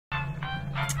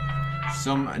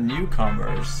some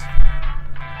newcomers.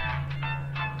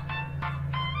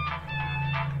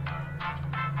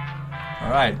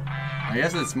 Alright, I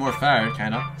guess it's more fair,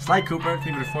 kinda. Sly Cooper,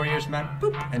 team for 4 years, man.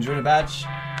 Boop. Enjoy the badge.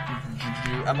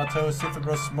 Amato,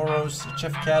 Sithibros, Moros,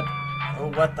 Chef Cat.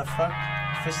 Oh, what the fuck?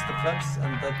 Fist the plebs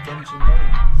and that Genji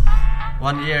name.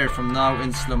 1 year from now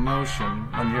in slow motion.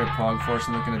 1 year, Pog,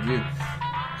 Forsen looking at you.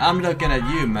 I'm looking at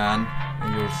you, man.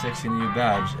 And your sexy new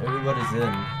badge. Everybody's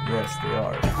in. Yes, they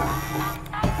are.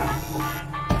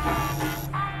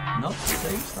 Not the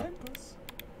same side bus.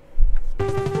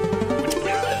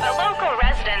 The local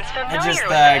residents familiar with the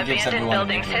abandoned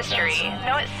building's history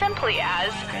know it simply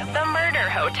as the Murder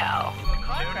Hotel.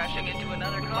 Crashing into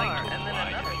another car, and then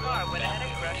another car went ahead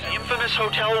and crashed. The infamous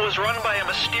hotel was run by a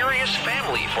mysterious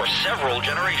family for several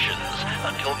generations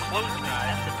until close.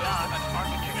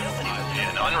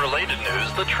 In unrelated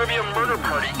news, the Trivia Murder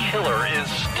Party killer is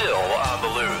still on the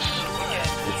loose.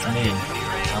 It's me.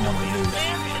 I'm on the loose.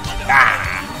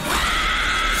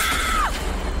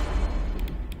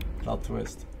 Plot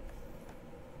twist.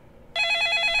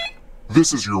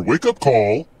 This is your wake-up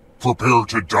call. Prepare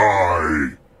to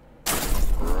die.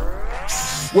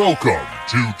 Welcome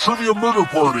to Trivia Murder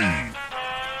Party.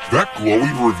 That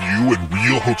glowing review in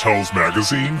Real Hotels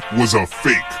magazine was a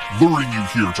fake, luring you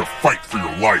here to fight for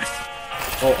your life.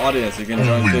 Oh, audience, you can join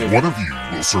Only too. one of you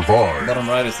will survive. Bottom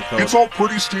right is the code. It's all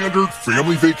pretty standard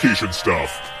family vacation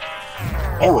stuff.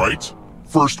 Alright,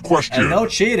 first question. And no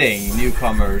cheating,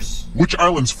 newcomers. Which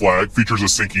island's flag features a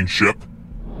sinking ship?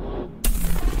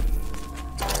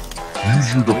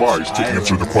 Use your device to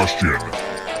answer the question.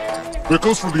 That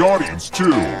goes for the audience,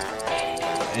 too.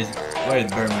 Wait,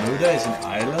 Bermuda is an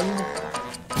island?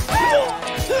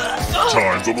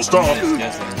 Time's almost up. I'm just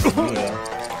guessing Bermuda.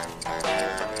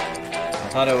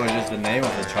 I thought it was just the name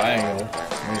of the triangle.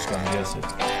 I'm just gonna guess it.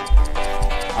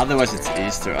 Otherwise it's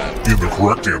Easter Island. And the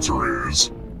correct answer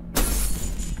is...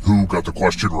 Who got the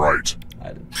question right? I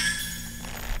did.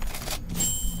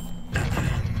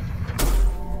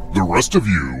 The rest of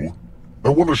you, I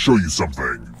want to show you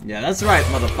something. Yeah, that's right,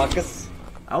 motherfuckers.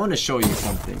 I want to show you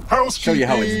something. Housekeeping. Show you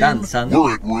how it's done, son.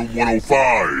 We're at room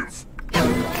 105.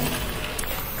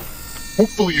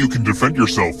 Hopefully you can defend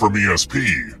yourself from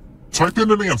ESP. Type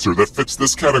in an answer that fits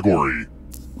this category.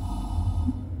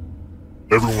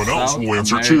 Everyone else will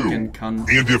answer too.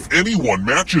 And if anyone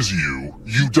matches you,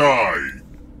 you die.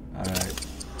 Alright.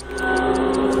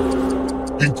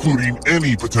 Including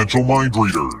any potential mind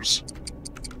readers.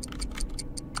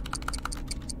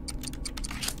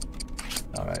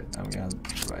 Alright, I'm gonna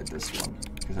write this one.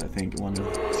 Because I think one is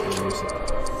gonna use it.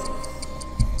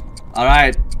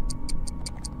 Alright.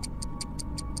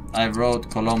 I wrote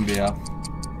Colombia.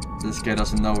 This guy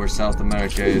doesn't know where South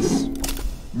America is.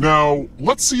 Now,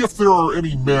 let's see if there are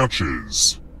any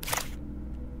matches.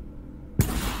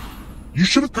 You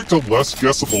should have picked a less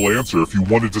guessable answer if you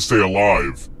wanted to stay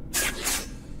alive.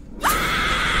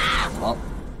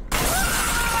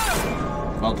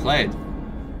 Well played.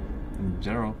 In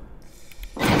general.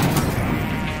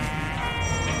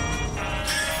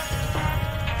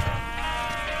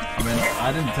 I mean,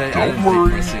 I didn't take. Don't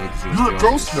worry, you're a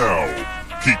ghost now.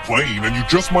 Keep playing and you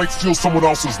just might steal someone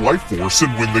else's life force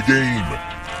and win the game.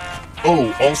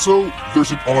 Oh, also,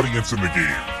 there's an audience in the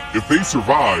game. If they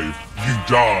survive, you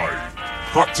die.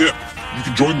 Hot tip, you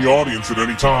can join the audience at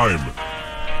any time.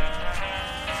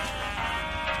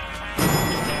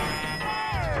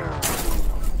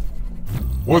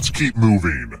 Let's keep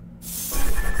moving.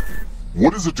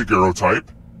 What is a daguerreotype?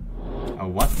 A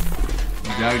what?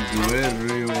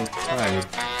 Daguerreotype.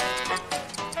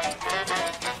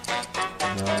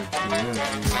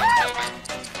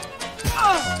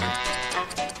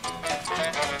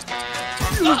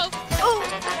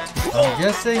 I'm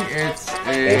guessing it's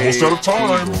a... Almost out of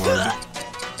time.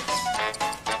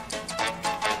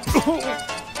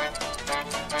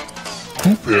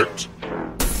 Who picked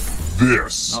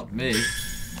this? Not me.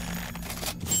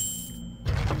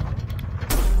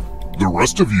 The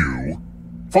rest of you,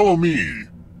 follow me.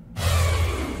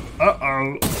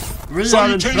 Uh-oh.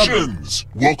 Salutations!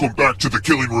 Welcome back to the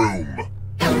killing room.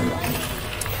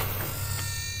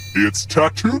 It's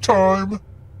tattoo time.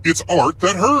 It's art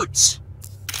that hurts.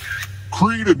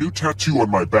 Create a new tattoo on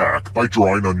my back by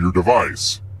drawing on your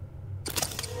device.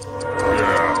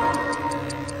 Yeah.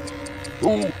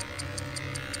 Oh.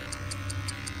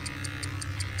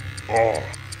 Oh.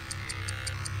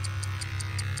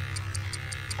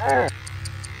 Oh.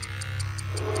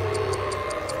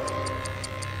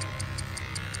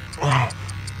 Oh.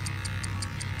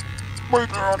 My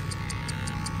God.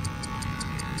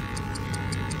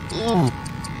 Oh.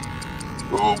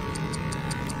 Oh.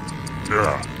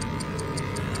 Yeah.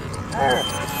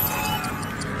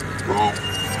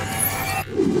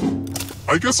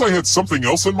 I guess I had something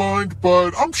else in mind,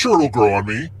 but I'm sure it'll grow on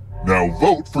me. Now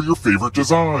vote for your favorite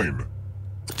design.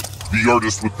 The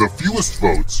artist with the fewest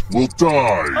votes will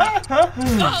die.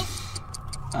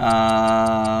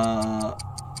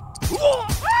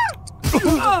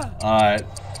 Alright.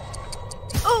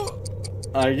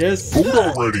 I guess. Vote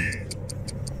already.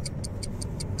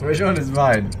 Which one is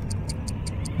mine?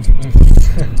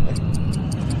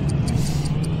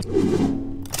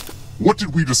 What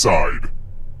did we decide?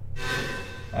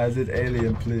 I said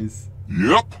alien, please.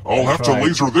 Yep, I'll have to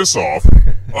laser this off.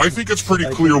 I think it's pretty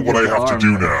clear what I have to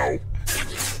do now.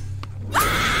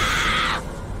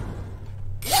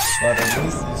 But at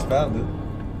least you found it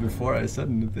before I said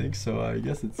anything, so I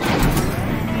guess it's noticeable.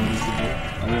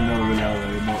 I don't know really how it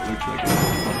looks like it's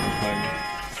fucking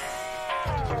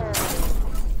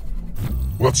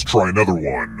playing. Let's try another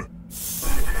one.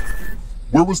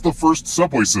 Where was the first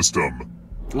subway system?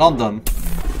 London.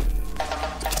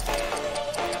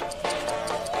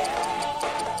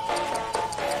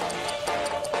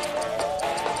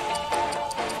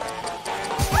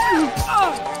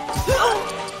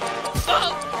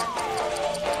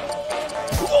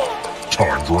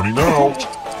 Time's running out.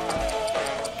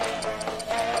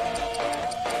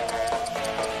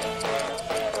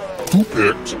 Who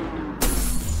picked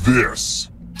this?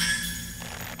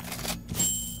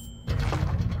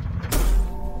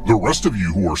 The rest of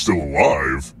you who are still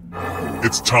alive,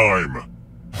 it's time.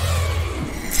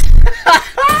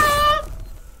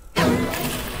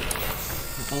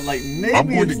 Like, maybe I'm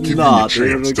going to give you a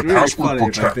chance to password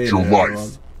protect your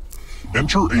life.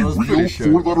 Enter a real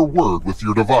 4-letter word with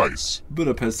your device.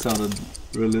 Budapest sounded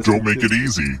realistic. Don't make it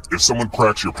easy. If someone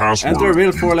cracks your password, enter a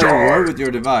real 4-letter die. word with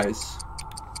your device.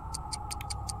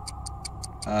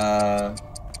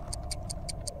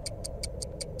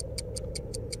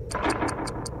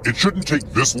 It shouldn't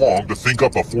take this long to think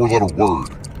up a 4-letter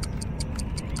word.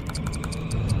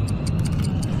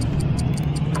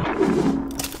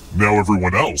 Now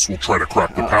everyone else will try to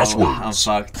crack the passwords.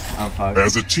 I'm fucked. I'm fucked.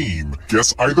 As a team,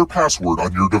 guess either password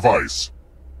on your device.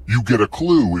 You get a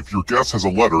clue if your guess has a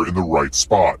letter in the right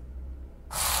spot.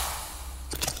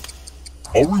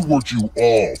 I'll reward you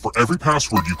all for every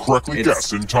password you correctly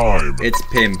guess in time. It's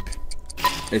pimp.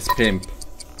 It's pimp.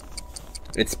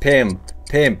 It's pimp.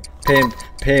 Pimp. Pimp.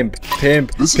 Pimp.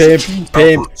 Pimp. This pimp. is a team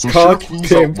pimp. effort, so Cock. share clues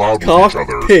Pimp. out loud Cock. with each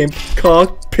other. Pimp.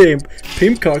 Cock. Pimp.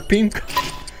 Pimp. Cock. Pimp. Cock.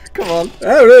 Come on.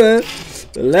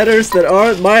 Letters that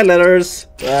aren't my letters.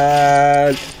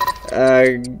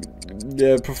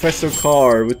 Professor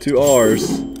Carr with 2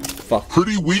 R's. Fuck.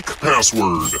 Pretty weak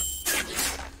password.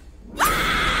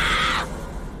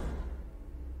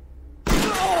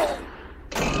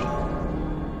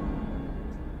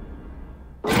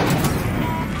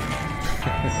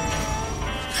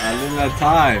 I didn't have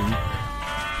time.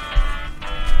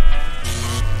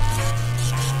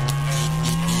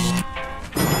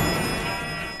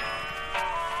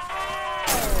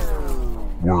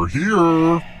 We're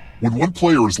here. When one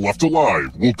player is left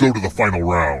alive, we'll go to the final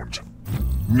round.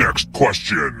 Next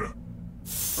question.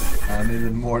 I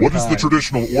needed more What time. is the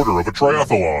traditional order of a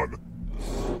triathlon?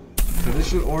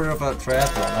 Traditional order of a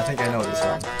triathlon. I think I know this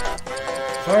one.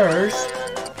 First.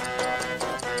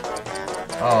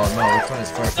 Oh no, which one is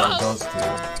first out of those 2?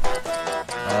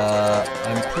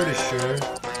 I'm pretty sure.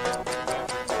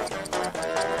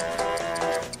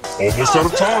 Almost out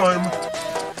of time.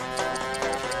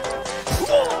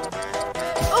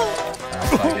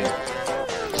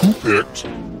 Who picked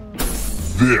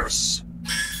this?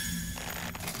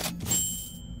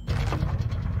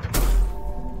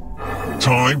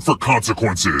 Time for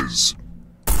consequences.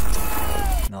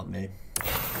 Not me.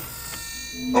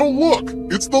 Oh look,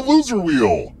 it's the loser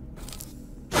wheel.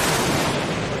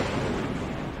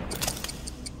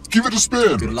 Give it a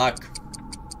spin. Good luck.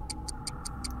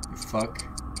 You fuck.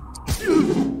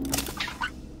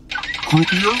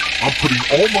 Croupier, I'm putting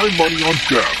all my money on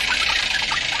death.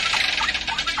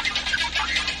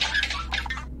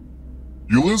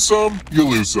 You lose some, you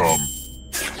lose some.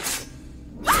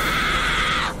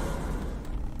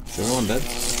 Is everyone dead?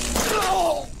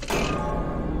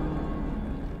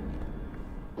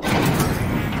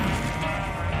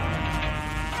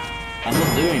 I'm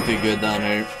not doing too good down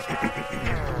here.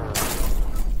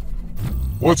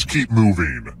 Let's keep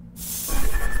moving.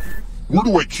 Where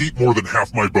do I keep more than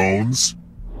half my bones?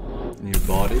 In your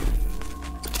body?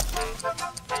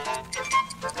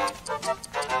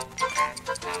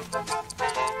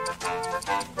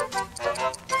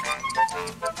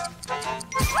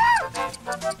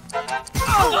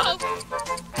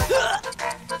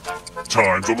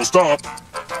 Time's almost up.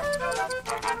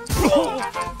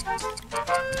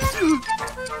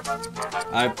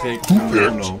 I picked. Who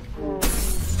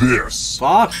picked this?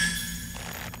 Fuck.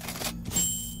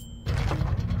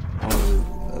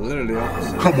 Oh, literally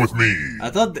opposite. Come with me. I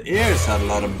thought the ears had a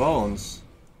lot of bones.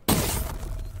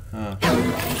 Huh.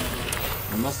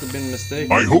 I must have been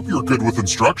mistaken. I hope you're good with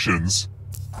instructions.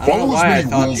 Follow as many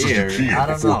rules as you can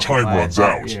before time runs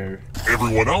out.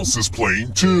 Everyone else is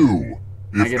playing too.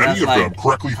 If any of them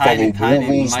correctly follow more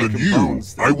rules than you,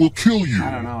 I will kill you.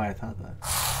 I don't know why I thought that.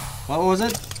 What was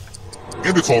it?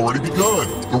 And it's already begun.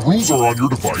 The rules are on your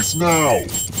device now.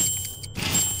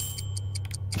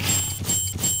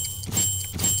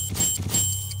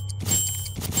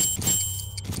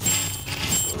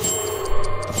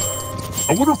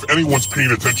 I wonder if anyone's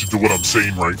paying attention to what I'm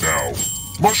saying right now.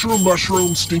 Mushroom,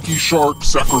 mushroom, stinky shark,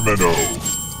 Sacramento.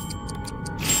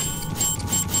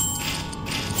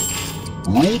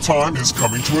 Rule time is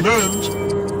coming to an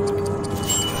end.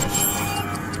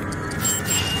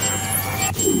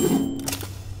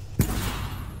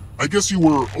 I guess you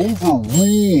were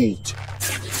overruled.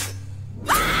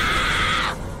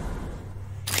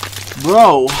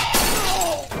 Bro.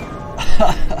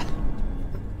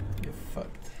 You're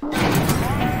fucked.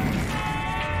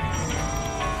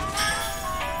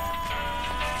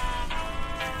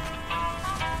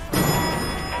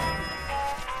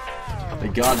 The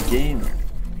God Gamer.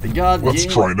 The God Let's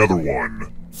Gamer. try another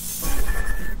one.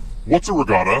 What's a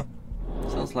regatta?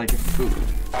 Sounds like a food.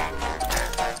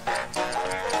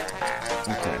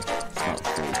 Okay, it's not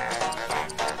food.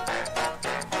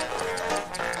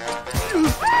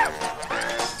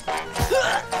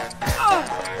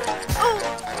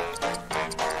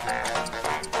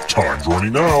 Time's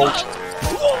running out.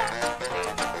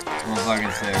 I'm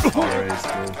fucking say charades,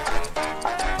 dude.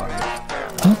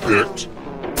 Who picked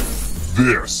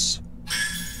this?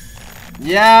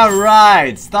 Yeah,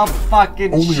 right. Stop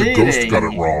fucking Only cheating. a ghost got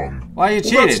it wrong. Why are you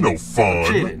Well, cheating? that's no fun.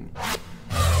 Cheating.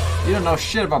 You don't know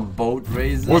shit about boat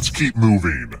races. Let's keep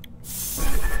moving.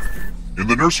 In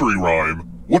the nursery rhyme,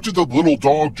 what did the little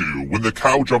dog do when the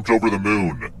cow jumped over the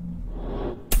moon?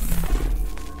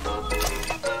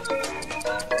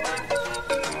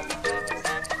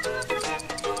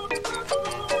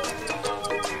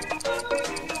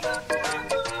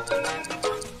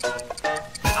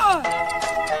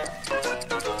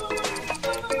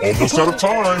 Almost out of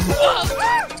time.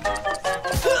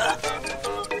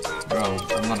 Bro,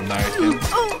 I'm not American.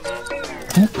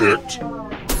 Who picked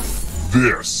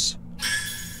this?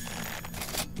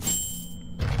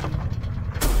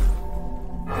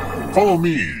 Follow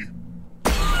me.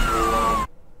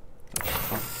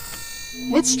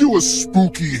 Let's do a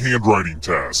spooky handwriting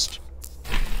test.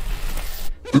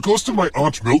 The ghost of my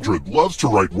Aunt Mildred loves to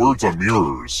write words on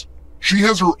mirrors. She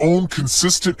has her own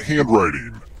consistent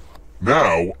handwriting.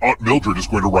 Now, Aunt Mildred is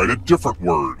going to write a different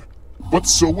word, but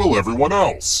so will everyone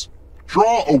else.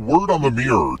 Draw a word on the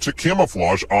mirror to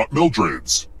camouflage Aunt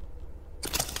Mildred's.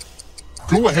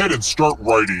 Go ahead and start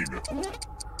writing.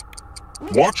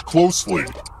 Watch closely.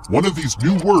 One of these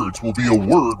new words will be a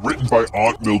word written by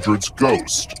Aunt Mildred's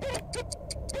ghost.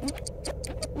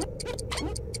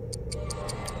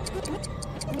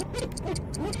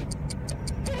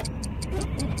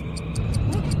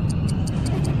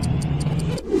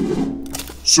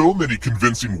 So many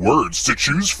convincing words to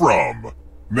choose from.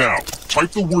 Now,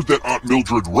 type the word that Aunt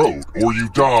Mildred wrote, or you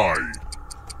die.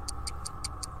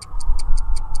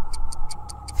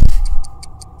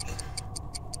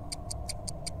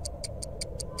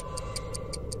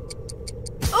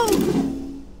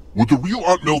 Would the real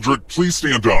Aunt Mildred please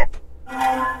stand up?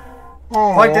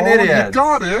 Oh, Like an idiot. You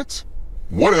got it.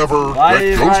 Whatever. Why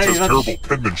That ghost has you- terrible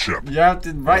penmanship. You have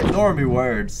to write normie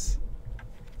words.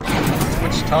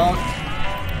 Switch talk.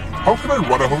 How can I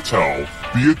run a hotel,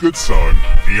 be a good son,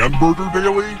 and murder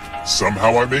daily?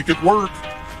 Somehow I make it work.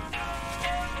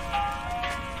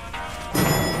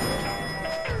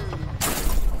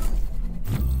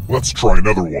 Let's try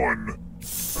another one.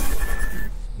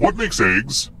 What makes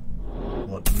eggs?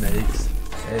 What makes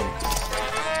eggs?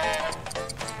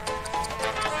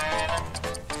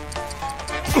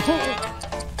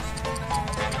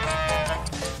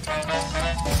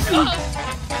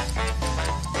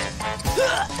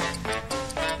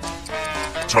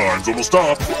 Time's almost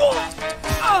up. So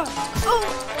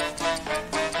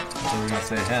we're gonna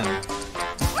say hen.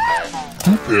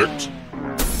 Who picked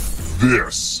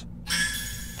this?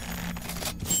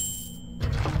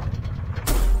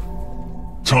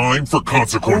 Time for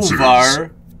consequences.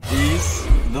 Over, please.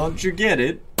 Don't you get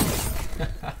it?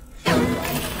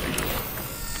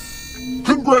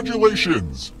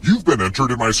 Congratulations! You've been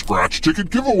entered in my scratch ticket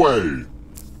giveaway.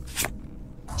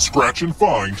 Scratch and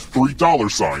find $3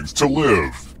 signs to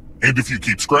live. And if you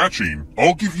keep scratching,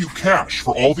 I'll give you cash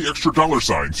for all the extra dollar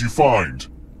signs you find.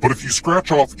 But if you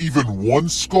scratch off even one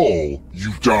skull,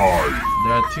 you die.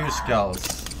 There are 2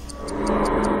 skulls.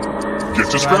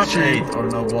 Get to scratching. 8 or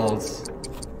no balls.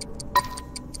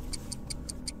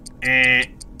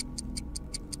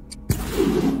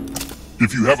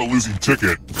 If you have a losing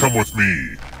ticket, come with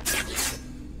me.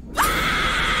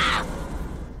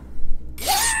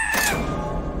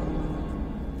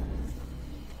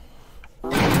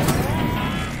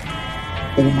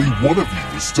 Only one of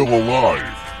you is still alive.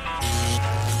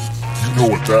 You know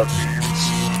what that means.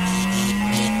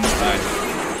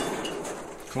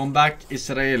 Come back,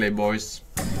 Israeli boys.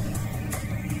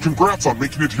 Congrats on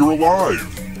making it here alive.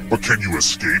 But can you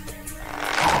escape?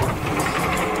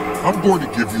 I'm going to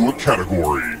give you a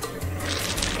category.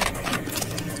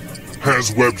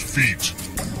 Has webbed feet.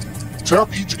 Tap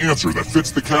each answer that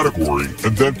fits the category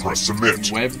and then press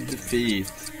submit. Webbed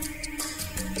feet.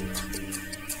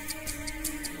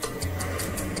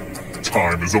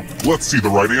 Time is up. Let's see the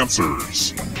right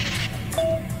answers.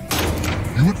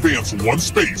 You advance 1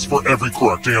 space for every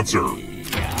correct answer.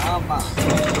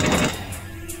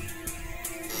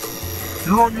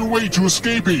 You're on your way to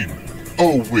escaping.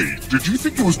 Oh wait, did you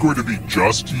think it was going to be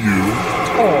just you?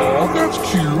 Aw, that's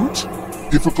cute.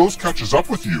 If a ghost catches up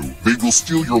with you, they will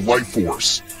steal your life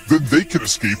force. Then they can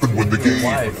escape and win the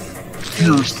game.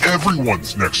 Here's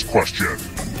everyone's next question.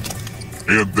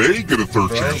 And they get a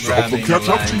 3rd chance to help them catch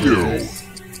up to you.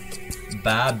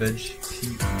 Babbage.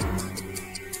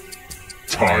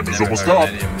 Time is almost up.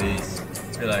 Any of these. I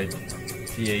feel like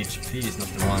PHP is not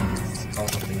the one, it's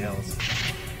called something else.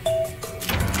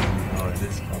 Oh, it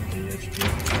is called PHP.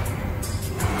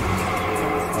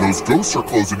 Those ghosts are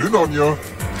closing in on you.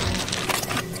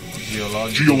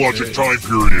 Geologic time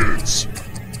periods.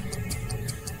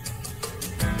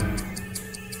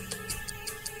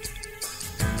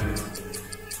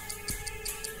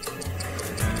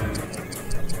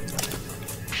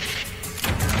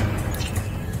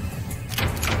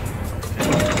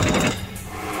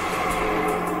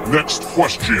 Next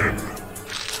question.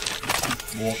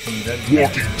 Walking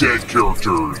Dead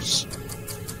characters.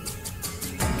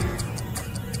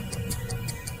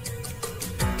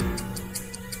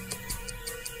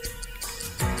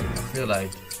 I feel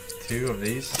like 2 of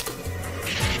these.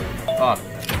 Fuck.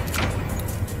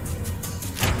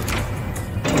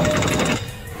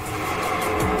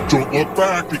 Don't look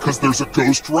back because there's a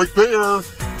ghost right there.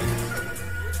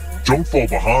 Don't fall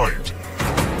behind.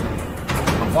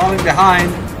 I'm falling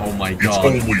behind. Oh my god.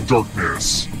 It's only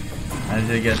darkness. I need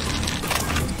to get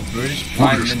British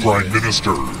Prime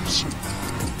Ministers.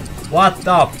 What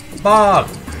the fuck?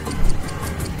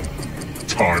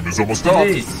 Time is almost up.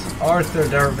 Please, Arthur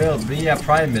Darville, be a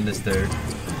Prime Minister.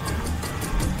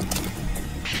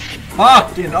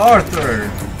 Fucking Arthur!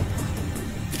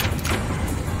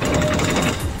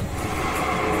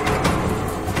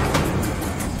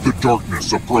 The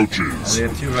darkness approaches. I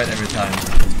get 2 right every time.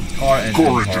 Car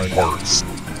engine parts.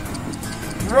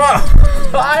 Bro,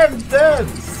 I'm dead!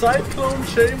 Cyclone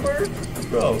Chamber?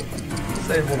 Bro,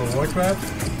 same World of Warcraft?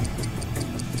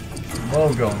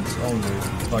 Bow guns only.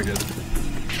 Fuck it.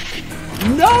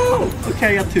 No!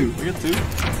 Okay, I got 2. I got 2.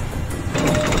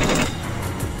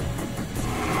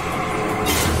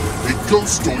 A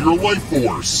ghost stole your life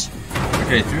force.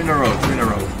 Okay, 3 in a row, 3 in a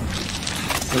row.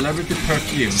 Celebrity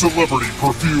perfume. Celebrity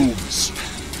perfumes.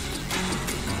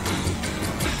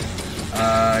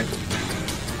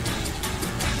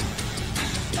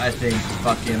 I think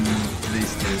fucking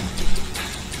these 2.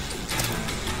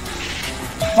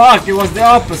 Fuck, it was the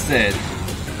opposite!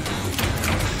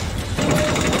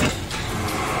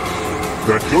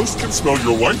 That ghost can smell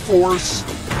your life force.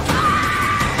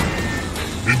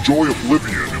 Enjoy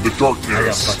oblivion in the darkness. I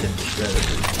got fucking shredded.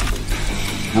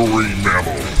 Marine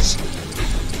mammals.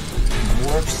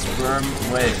 Warp sperm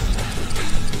wave.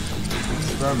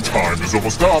 Sperm. Time is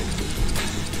almost up.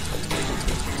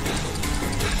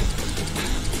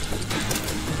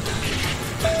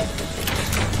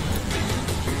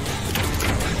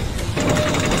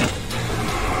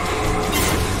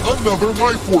 Another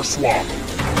life force swap.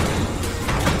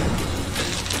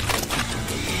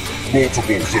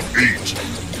 Multiples of 8.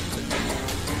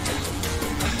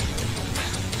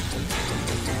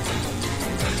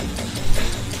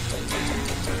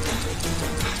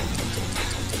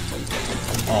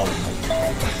 Oh.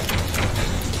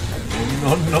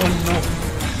 No, no, no.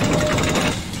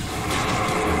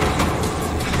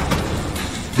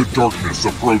 The darkness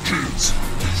approaches.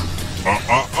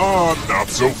 Not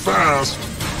so fast.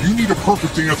 You need a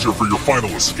perfect answer for your final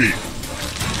escape.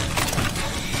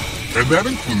 And that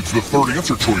includes the 3rd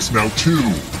answer choice now,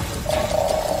 too.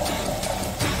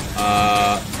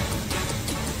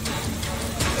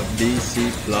 BC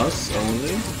plus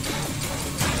only?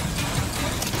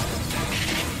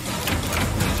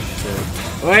 Shit.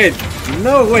 Wait,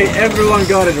 no way, everyone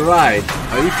got it right.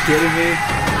 Are you kidding me?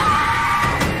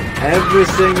 Every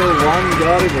single one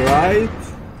got it right?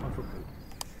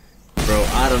 Bro,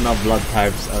 I don't know blood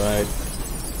types, alright?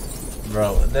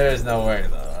 Bro, there is no way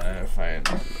though. Alright, fine.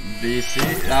 BC?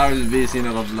 How is BC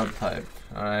not a blood type?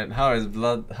 Alright, how is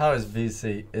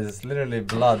BC? It's literally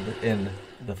blood in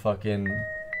the fucking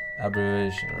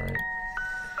abbreviation, right?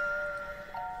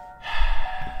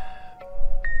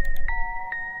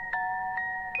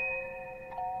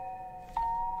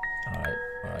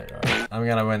 Alright. I'm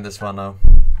gonna win this one now.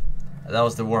 That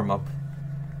was the warm-up.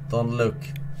 Don't look.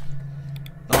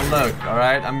 Don't look,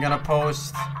 alright? I'm gonna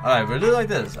post... Alright, we'll do it like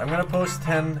this. I'm gonna post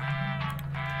 10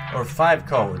 or 5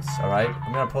 codes, alright?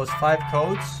 I'm gonna post 5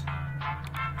 codes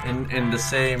in the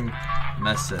same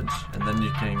message. And then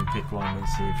you can pick one and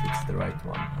see if it's the right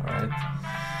one, alright?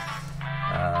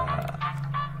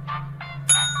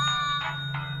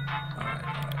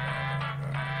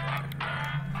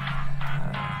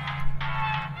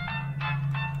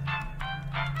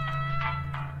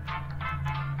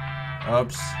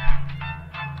 Oops.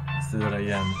 Let's do that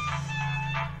again.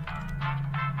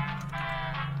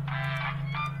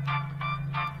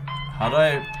 How do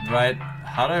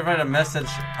I write a message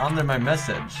under my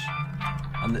message?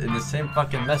 In the same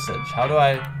fucking message. How do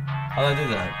I do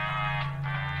that?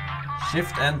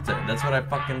 Shift enter. That's what I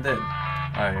fucking did.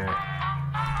 Alright, here.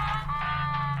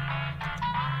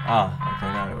 Ah,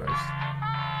 okay, now it works.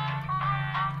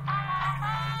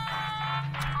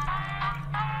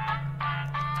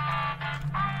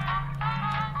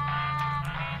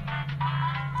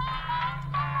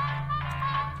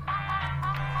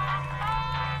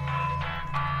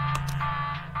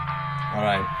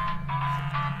 Alright.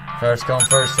 First come,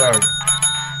 first serve.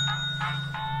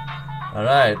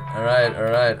 Alright.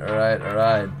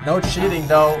 No cheating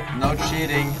though. No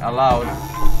cheating allowed.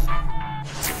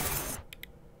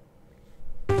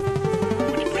 The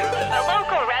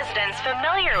local residents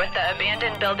familiar with the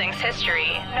abandoned building's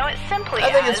history know it simply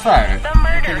I think as it's fair. the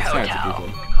Murder It's fair to Hotel. people.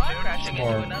 Crashing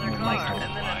into another car, and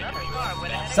then another car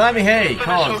went out. Sammy Hay This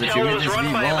calls that you hotel read was this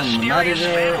run by a V1, mysterious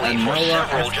Madiver, family and for Noah,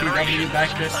 several FTW generations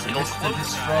backers, until Mr. close.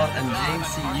 Distraught, and James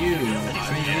CU,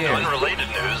 3 In years. unrelated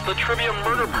news, the Trivia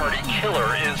Murder Party killer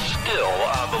is still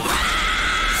on the loose.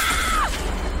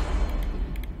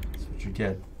 That's what you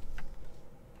get.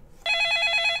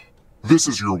 This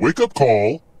is your wake-up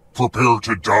call. Prepare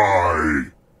to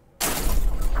die.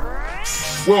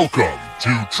 Welcome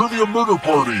to Trivia Murder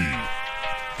Party.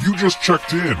 You just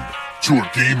checked in to a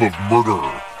game of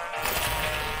murder.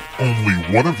 Only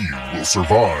one of you will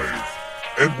survive.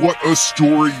 And what a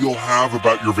story you'll have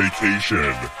about your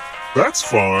vacation. That's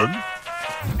fun.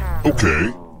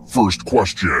 Okay, first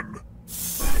question.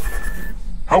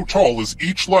 How tall is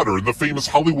each letter in the famous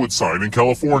Hollywood sign in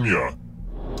California?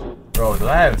 Bro, do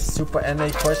I have super NA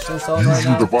questions on Use right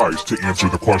your now? device to answer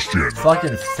the question.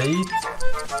 Fucking feet?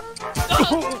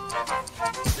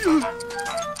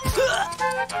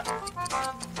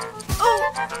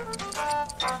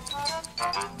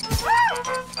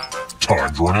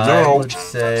 Time's running I out. would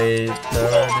say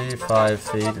 35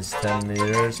 feet is 10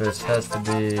 meters, so it has to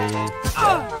be...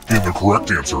 And the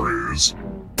correct answer is...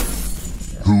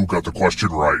 Who got the question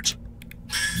right?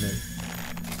 Me.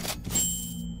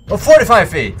 Oh, 45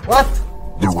 feet! What?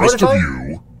 The It's rest of 45?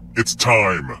 you, it's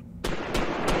time.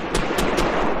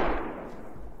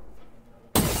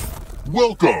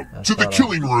 Welcome to the better.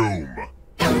 killing room.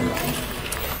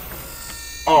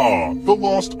 Ah, the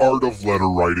lost art of letter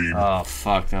writing. Oh,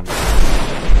 fuck them.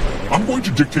 I'm going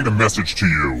to dictate a message to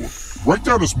you. Write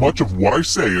down as much of what I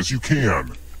say as you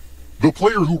can. The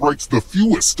player who writes the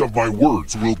fewest of my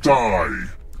words will die.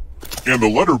 And the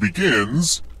letter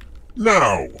begins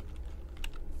now.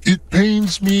 It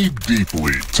pains me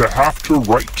deeply to have to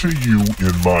write to you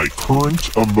in my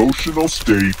current emotional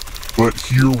state, but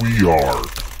here we are.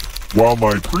 While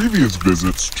my previous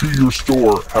visits to your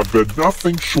store have been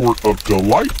nothing short of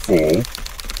delightful,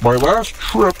 my last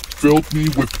trip filled me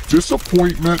with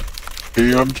disappointment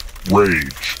and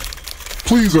rage.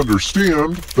 Please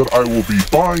understand that I will be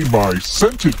buying my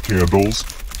scented candles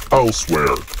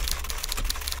elsewhere.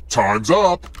 Time's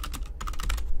up!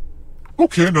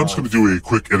 Okay, now I'm just going to do a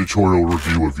quick editorial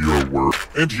review of your work,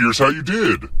 and here's how you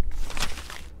did.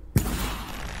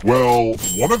 Well,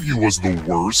 one of you was the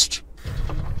worst.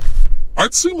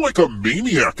 I'd seem like a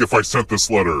maniac if I sent this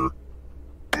letter.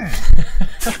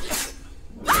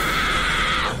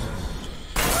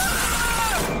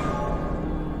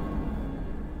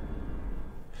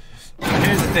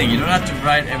 thing. You don't have to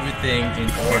write everything in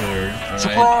order. All right?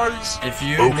 Surprise! If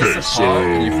you miss a part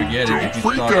and you forget it, you can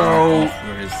freak start out. off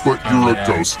where his But you're a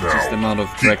ghost now. just the amount of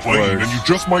Keep correct playing words. and you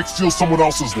just might steal someone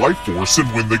else's life force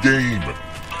and win the game.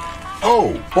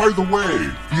 Oh, by the way,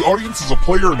 the audience is a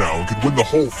player now and can win the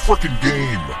whole frickin'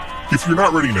 game. If you're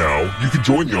not ready now, you can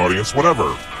join the audience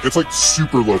whenever. It's like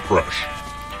super low pressure.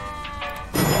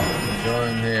 Go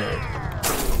in here.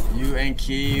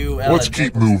 UNQ. Let's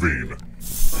keep moving.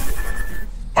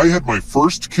 I had my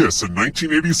first kiss in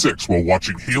 1986 while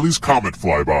watching Halley's Comet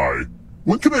fly by.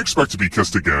 When can I expect to be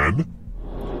kissed again?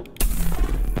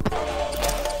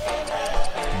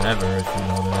 Never, if you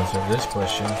know the answer to this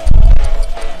question.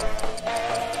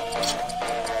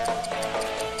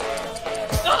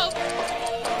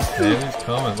 Halley's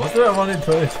Comet. What's that one in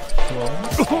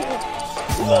 2012?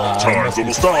 Nah, Time's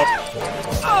almost up.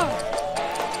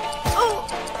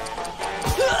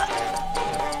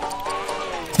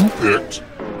 Who picked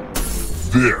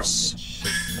this?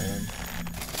 Shit, man.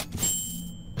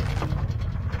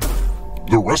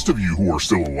 The rest of you who are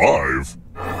still alive,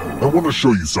 I want to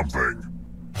show you something.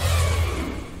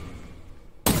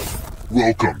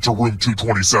 Welcome to room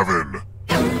 227.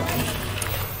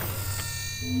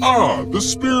 Ah, the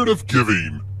spirit of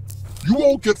giving. You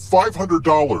all get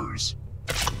 $500.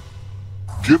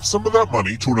 Give some of that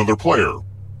money to another player.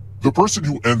 The person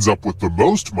who ends up with the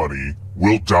most money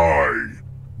will die.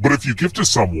 But if you give to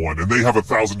someone and they have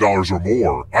 $1,000 or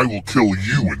more, I will kill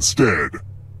you instead.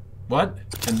 What?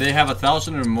 And they have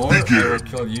 1,000 or more? Begin. I will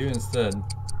kill you instead.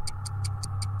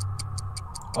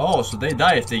 Oh, so they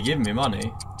die if they give me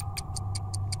money.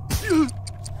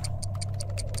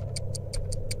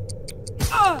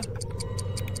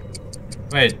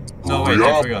 Wait, no, wait,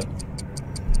 I forgot.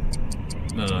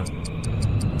 No.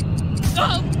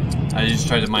 I just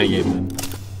tried to mind game them.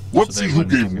 Let's see who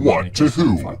gave what to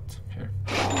who. Here.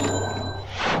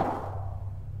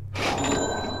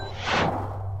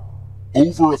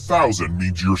 Over 1,000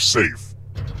 means you're safe.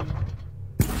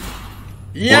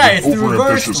 Yeah, it's But the an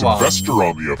reversed overambitious one. investor,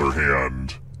 on the other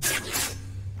hand.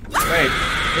 Wait,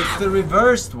 it's the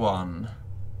reversed one.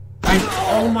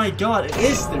 Oh my god, it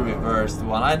is the reversed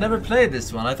one. I never played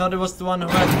this one. I thought it was the one who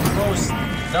had the most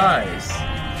dice.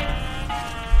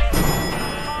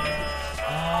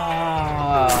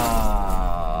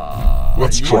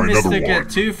 Let's try another You missed one. a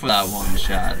 2 for that one,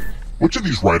 Chad. Which of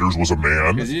these writers was a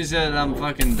man? Because you said I'm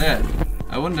fucking dead.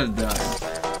 I wouldn't have died.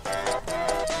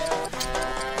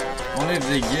 Only if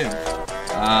they give.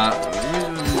 It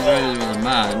was a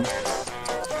man.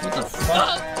 What the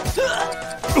fuck?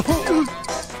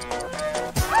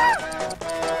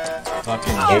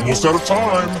 Fucking Almost out of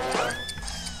time.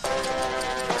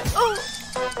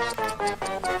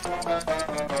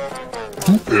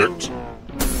 Who picked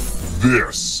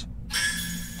this?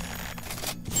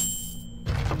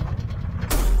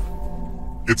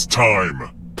 It's time.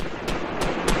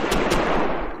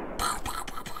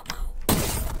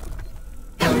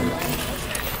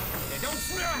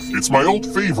 It's my old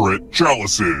favorite,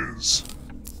 chalices.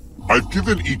 I've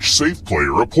given each safe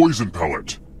player a poison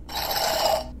pellet.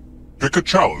 Pick a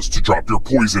chalice to drop your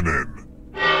poison in.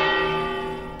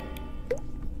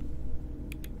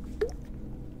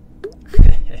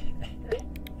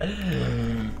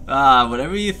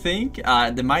 Whatever you think,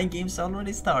 the mind game's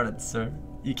already started, sir.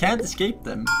 You can't escape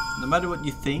them, no matter what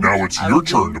you think. Now it's I your will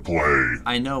turn do. to play.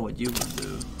 I know what you will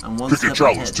do. I'm one Pick step a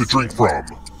chalice ahead, to sir. drink from.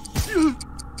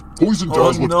 Poison Oh,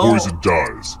 does what no. poison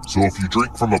does. So if you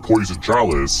drink from a poison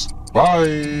chalice, bye.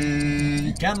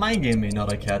 You can't mind game me,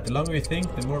 not a cat. The longer you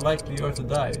think, the more likely you are to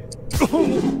die.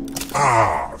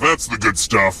 Ah, that's the good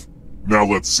stuff. Now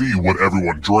let's see what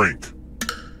everyone drank.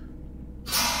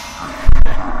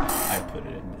 I put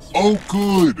it in this. Oh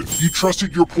good, you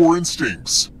trusted your poor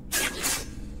instincts.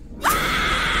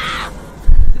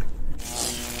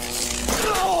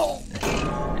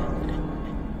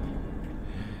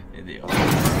 Idiot.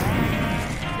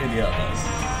 Idiotas.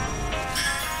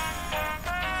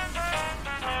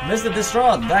 Mr.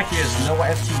 Distraught, back here's no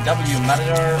FTW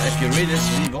Matador. If you read this,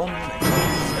 we won.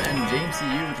 And James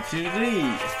you with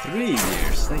 3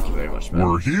 years. Thank you very much, man.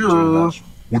 We're here.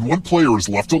 When one player is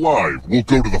left alive, we'll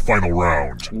go to the final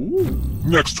round.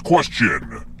 Next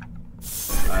question.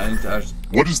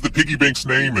 What is the piggy bank's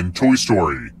name in Toy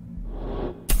Story?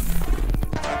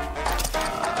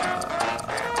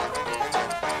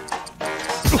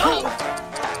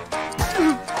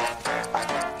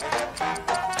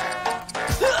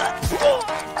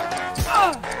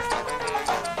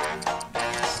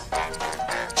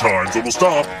 Time's almost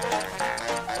up.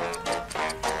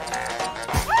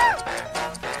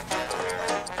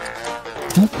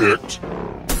 Who picked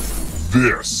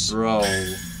this? Bro.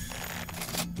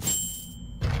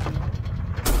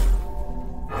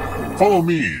 Follow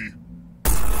me.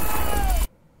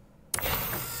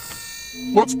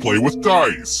 Let's play with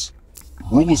dice.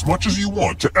 Roll as much as you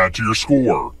want to add to your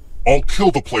score. I'll kill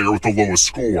the player with the lowest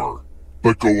score.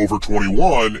 But go over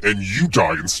 21 and you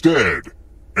die instead.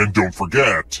 And don't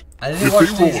forget, if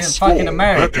they roll a skull,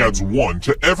 that adds 1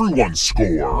 to everyone's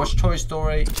score. Watch Toy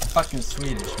Story. Fucking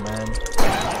Swedish, man.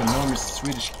 Enormous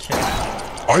Swedish kid.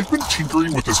 I've been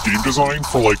tinkering with this game design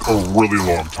for like a really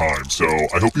long time, so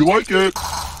I hope you like it.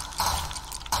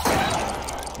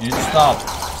 You need to stop.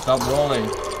 Stop rolling.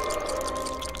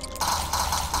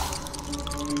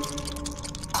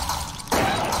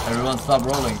 Everyone stop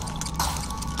rolling.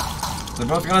 They're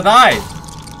both gonna die.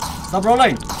 Stop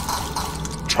rolling.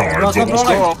 Time's almost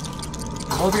up.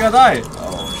 They're both gonna die.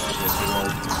 Oh shit,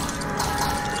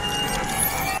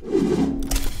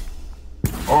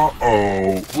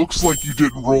 Uh-oh. Looks like you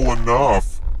didn't roll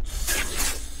enough.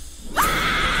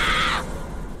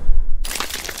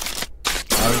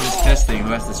 I was just testing who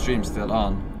has the stream still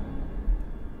on.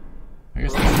 I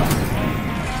guess that's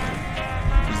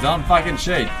not. He's on fucking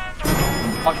shit.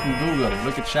 Fucking Google,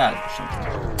 look at chat.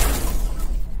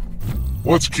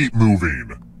 Let's keep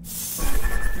moving.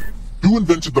 Who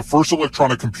invented the first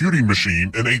electronic computing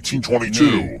machine in 1822?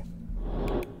 Me.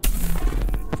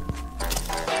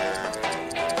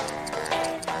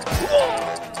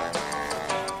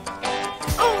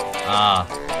 Ah,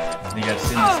 I think I've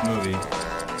seen this movie.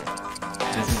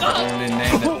 This is the only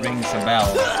name that rings a bell.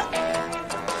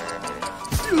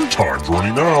 Time's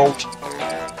running out.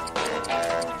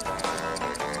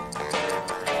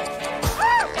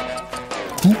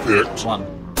 Who picked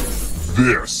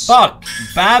this? Fuck!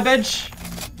 Babbage?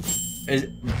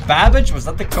 Babbage? Was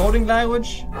that the coding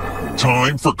language?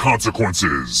 Time for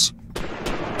consequences.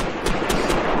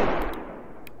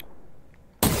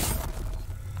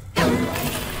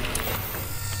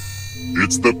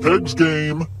 It's the Pegs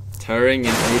game. Turing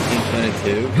in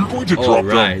 1822. You're going to drop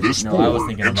down this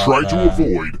board and try to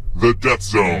avoid the death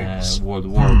zones. World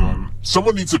War I.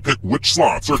 Someone needs to pick which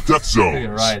slots are death zones.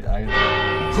 You're right.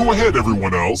 Go ahead,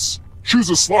 everyone else. Choose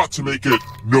a slot to make it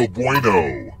no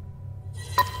bueno.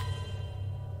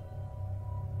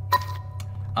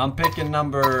 I'm picking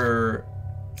number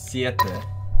 7.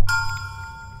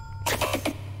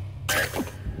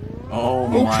 Oh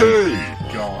my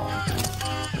god.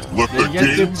 Let the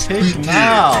games begin.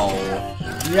 Now.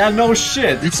 Yeah, no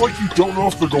shit. It's like you don't know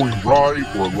if they're going right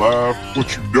or left,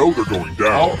 but you know they're going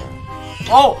down.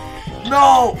 Oh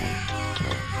no!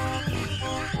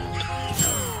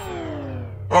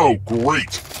 Oh,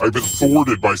 great! I've been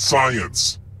thwarted by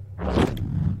science.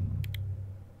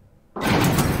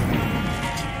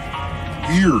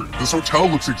 Here, this hotel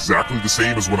looks exactly the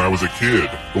same as when I was a kid.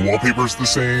 The wallpaper's the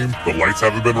same, the lights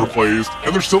haven't been replaced,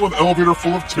 and there's still an elevator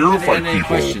full of terrified people.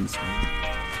 Questions?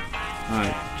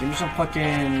 Alright, give me some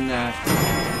fucking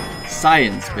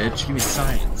science, bitch. Give me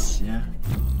science, yeah?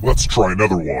 Let's try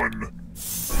another one.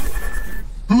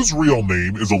 Whose real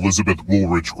name is Elizabeth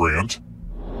Woolridge Grant?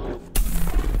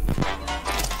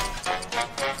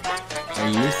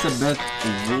 Elizabeth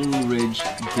Woolridge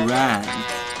Grant.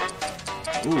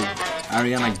 Ooh,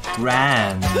 Ariana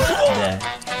Grande,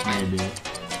 maybe.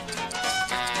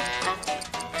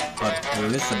 But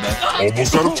Elizabeth.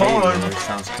 Almost out of time. Taylor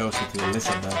sounds closer to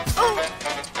Elizabeth.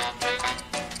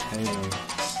 Taylor.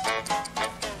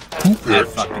 Who picked I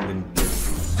fucking didn't pick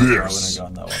this?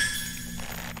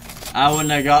 I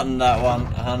wouldn't have gotten that one.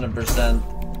 100%.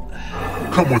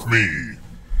 Come with me.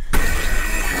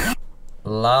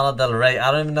 Lana Del Rey.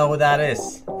 I don't even know who that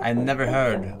is. I never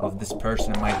heard of this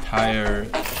person in my entire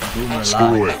boomer life.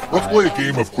 Screw it. Let's play a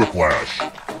game of Quiplash.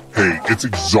 Hey, it's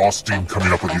exhausting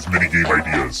coming up with these minigame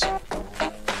ideas.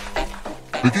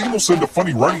 The game will send a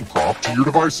funny writing prompt to your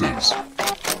devices.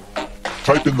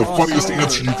 Type in the funniest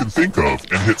answer you can think of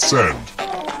and hit send.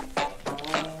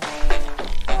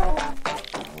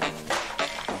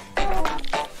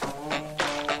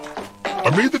 I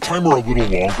made the timer a little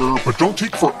longer, but don't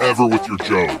take forever with your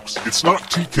jokes. It's not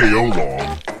TKO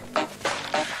long.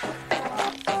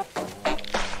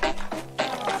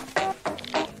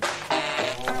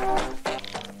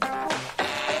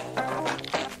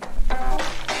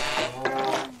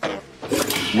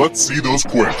 Let's see those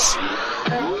quits.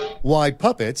 Why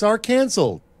puppets are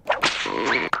canceled.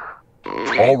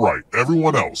 All right,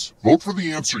 everyone else, vote for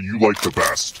the answer you like the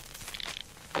best.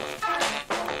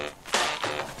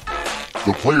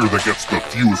 The player that gets the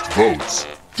fewest votes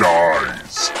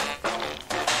dies.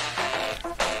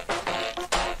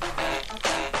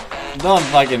 Don't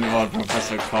fucking vote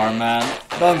Professor Carman.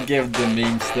 Don't give the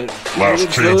memes the Last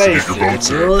chance to get your votes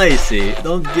in. You're lazy.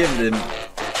 Don't give them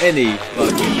any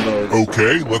fucking votes.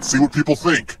 Okay, let's see what people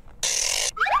think.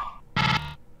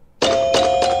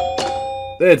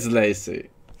 It's lazy.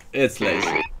 It's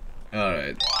lazy.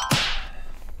 Alright.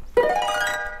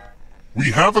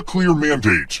 We have a clear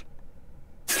mandate.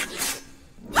 Do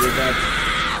that.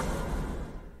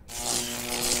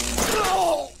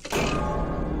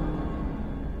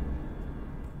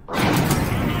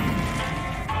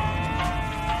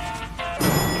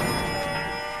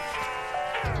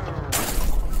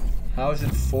 How is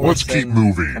it Forsen? Let's keep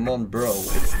moving. Come on, bro.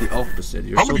 It's the opposite.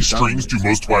 You're How so many dumb. strings do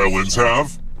most violins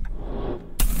have?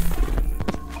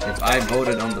 If I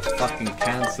voted on the fucking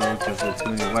cancel because they're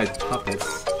too many white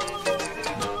puppets.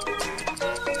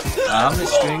 How many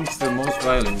strings do most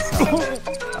violins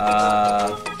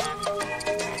have?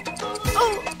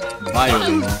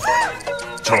 Violins.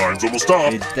 Time's almost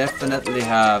up. They definitely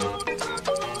have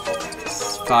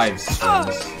 5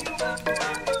 strings.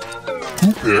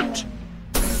 Who picked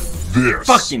this?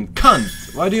 Fucking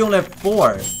cunt! Why do you only have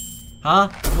 4? Huh?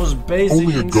 The most basic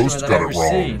Only a ghost instrument I've got ever it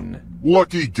wrong. seen.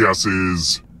 Lucky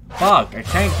guesses. Fuck, I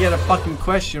can't get a fucking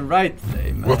question right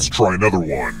today, man. Let's try another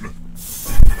one.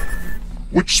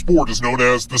 Which sport is known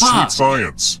as the sweet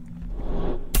science?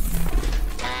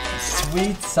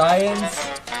 Sweet science?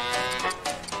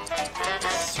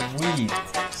 Sweet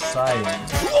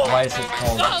science. Why is it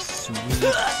called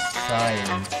sweet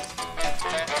science?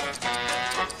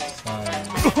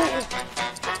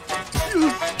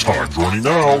 Time's running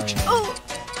out.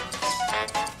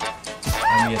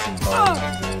 I'm guessing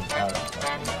bowling, dude. I don't fucking know.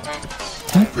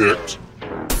 Who picked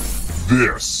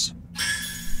this?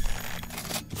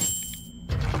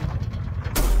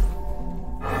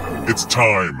 It's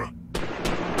time.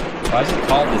 Why is it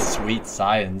called the sweet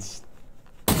science?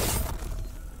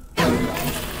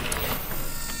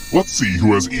 Let's see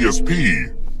who has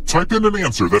ESP. Type in an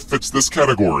answer that fits this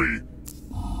category.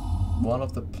 One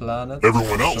of the planets.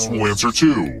 Everyone else will answer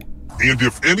too. And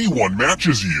if anyone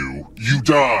matches you, you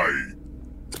die.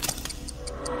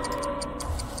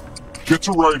 Get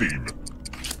to writing.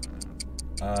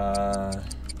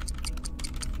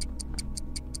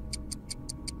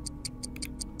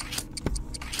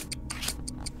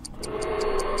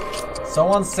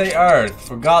 Someone say Earth,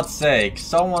 for God's sake.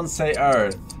 Someone say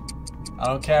Earth. I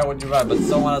don't care what you write, but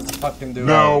someone has to fucking do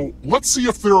Now, let's see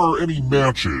if there are any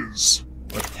matches.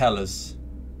 Or tell us.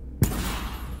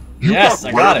 You Yes,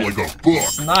 I got read it. like a book.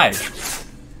 It's nice.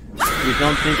 You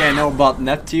don't think I know about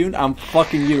Neptune? I'm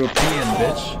fucking European,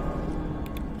 bitch.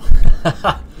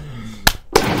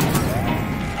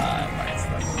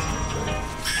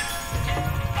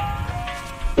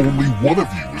 Only one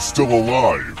of you is still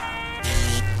alive.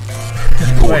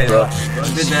 Wait,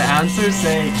 did the answer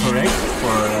say correct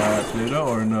for Pluto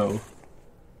or no?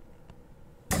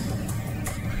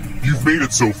 You've made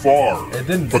it so far. It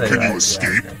didn't but say can that, you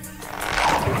escape? yeah,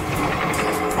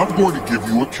 I'm going to give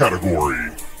you a category.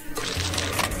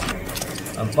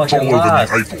 I'm fucking Taller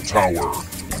lost. than the Eiffel Tower.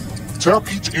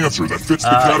 Tap each answer that fits the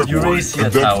category Eurasia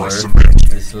and then Tower press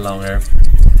submit. is longer,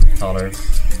 taller.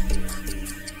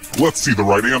 Let's see the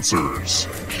right answers.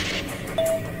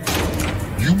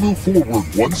 You move forward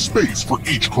 1 space for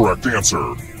each correct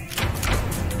answer.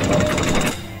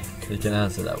 You can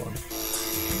answer that one.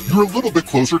 You're a little bit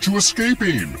closer to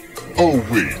escaping. Oh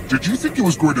wait, did you think it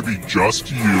was going to be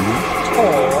just you?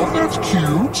 Aw, that's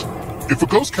cute. If a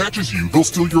ghost catches you, they'll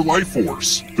steal your life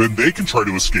force. Then they can try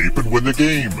to escape and win the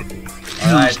game.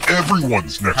 Here's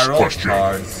everyone's next Tarot question.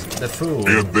 cards, the fool.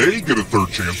 And they get a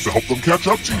 3rd chance to help them catch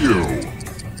up to you.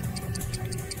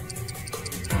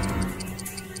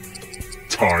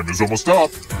 Time is almost up.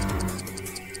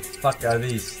 Fuck are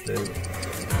these, dude?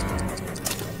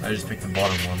 I just picked the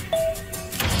bottom one.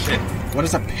 Shit. What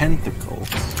is a pentacle?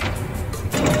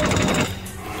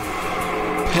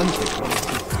 Pentacle.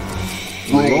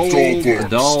 Roll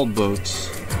doll books.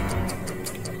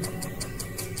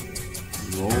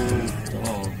 Roll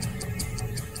doll.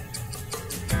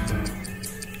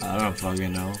 I don't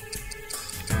fucking know.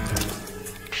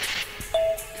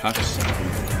 Cocksucker.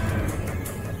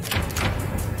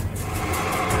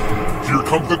 Here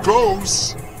come the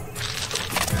ghosts.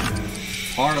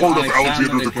 Part of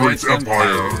Alexander the Great's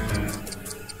empire.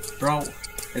 Bro,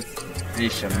 it's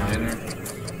Asia Minor.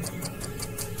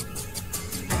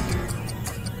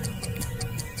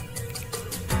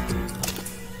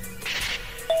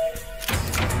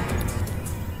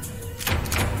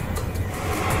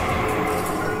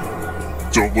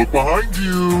 Don't look behind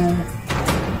you.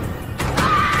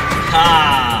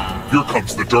 Ha! Here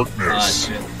comes the Ah, darkness.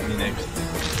 shit. Me next.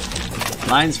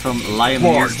 Lines from Liam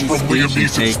Lines Neeson's from Liam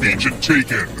Neeson's speech speech and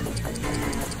Taken.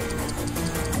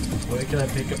 Where can I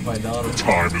pick up my daughter?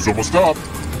 Time is almost up.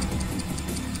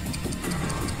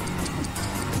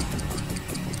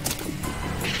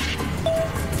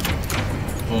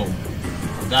 Boom.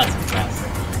 that's a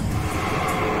classic.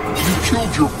 You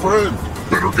killed your friend.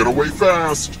 Better get away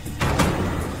fast.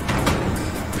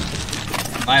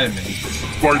 Vitamins.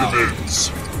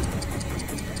 Vitamins.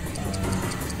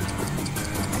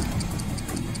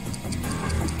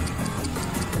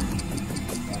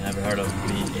 I never heard of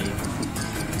VA.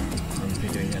 I'm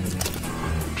picking enemy.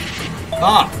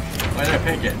 Ah! Why did I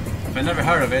pick it? If I never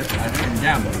heard of it, I didn't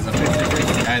gamble. So I picked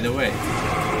it either way.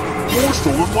 More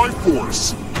stolen life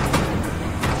force.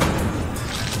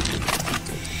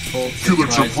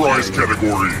 Pulitzer Prize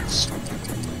categories.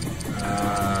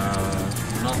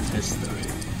 Not history.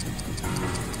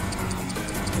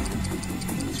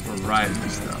 It's for writing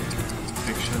stuff.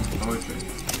 Fiction, poetry.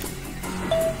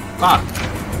 Fuck!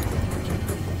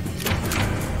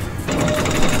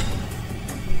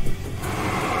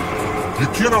 You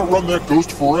can't outrun that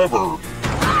ghost forever.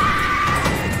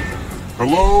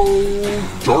 Hello,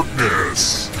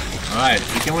 darkness. Alright,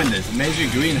 we can win this. Major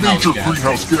greenhouse gases.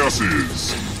 Greenhouse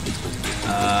gases.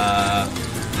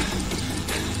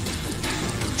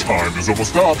 Time is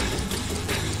almost up.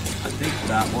 I think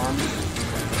that one.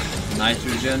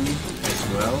 Nitrogen as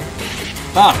well.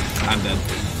 Fuck! I'm dead.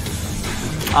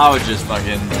 I was just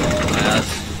fucking my ass.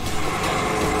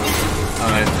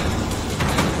 Alright.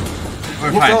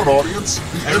 We're Look fine. out, audience. The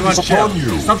end Everyone is upon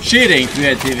chill. you. Stop cheating,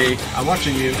 3 TV. I'm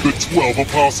watching you. The 12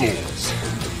 Apostles.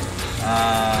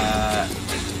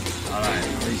 Alright,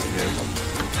 please do.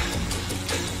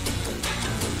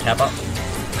 Kappa.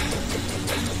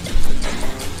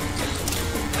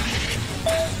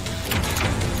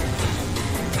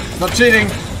 Stop cheating!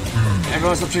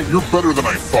 Everyone stop cheating. You're better than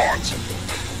I thought.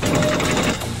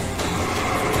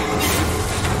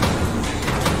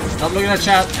 Stop looking at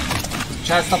chat.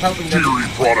 Chat, stop helping them. Dairy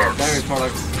products. Dairy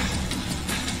products.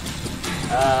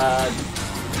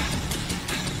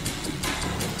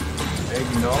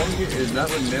 Eggnog? Is that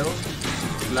with milk?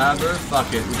 Flabber?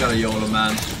 Fuck it, we got a YOLO,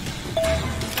 man.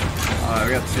 Alright,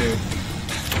 we got 2.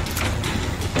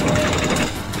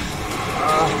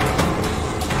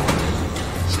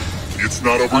 It's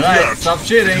not over Alright, yet. stop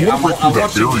cheating. You I'm won't break through that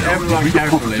watching barrier. everyone You need a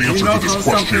perfect carefully. answer You know to this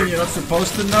something question. you're not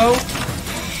supposed to know?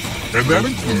 And that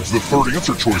includes the third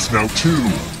answer choice now, too.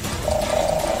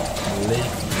 Leap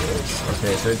years.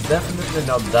 Okay, so it's definitely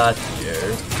not that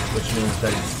year, which means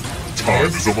that it's... Time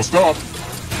is almost up.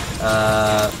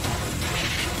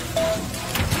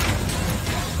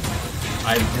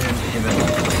 I didn't even...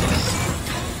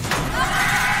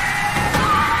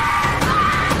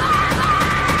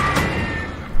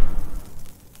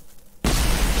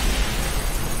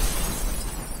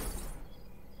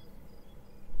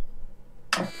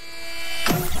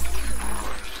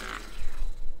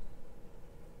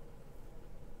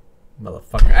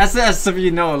 Motherfucker. As if you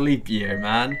know a leap year,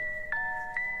 man.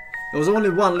 There was only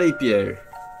one leap year.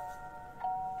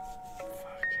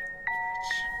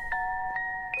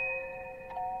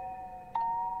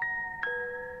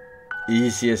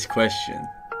 Easiest question.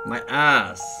 My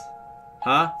ass.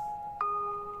 Huh?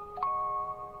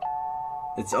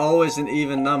 It's always an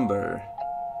even number.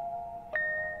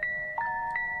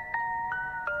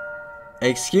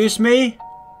 Excuse me?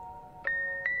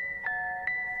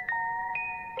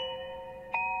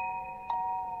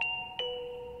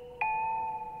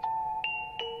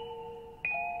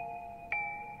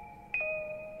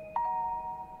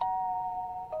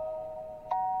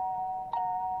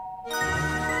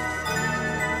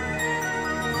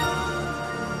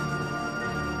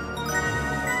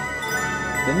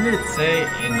 Didn't it say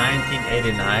in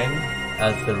 1989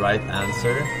 as the right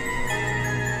answer?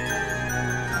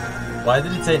 Why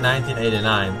did it say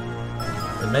 1989?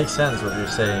 It makes sense what you're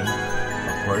saying,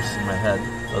 of course, in my head.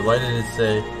 But why did it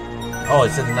say... Oh,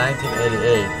 it said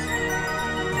 1988.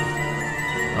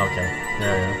 Okay,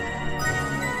 there we go.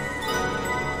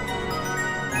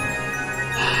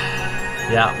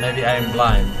 Yeah, maybe I am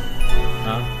blind.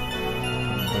 Huh?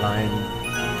 Blind...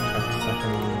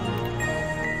 Second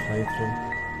playthrough.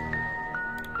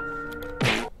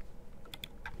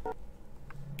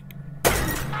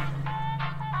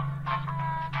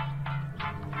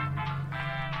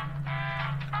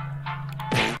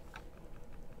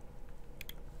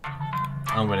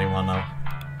 I'm winning one now.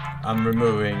 I'm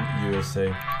removing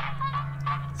USA.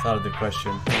 It's out of the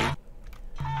question.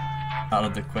 Out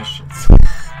of the questions.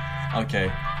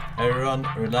 Okay, everyone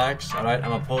relax. Alright, I'm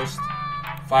gonna post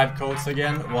 5 codes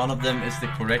again. One of them is the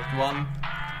correct one.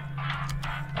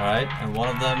 Alright, and one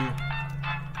of them,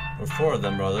 or 4 of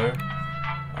them rather,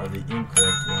 are the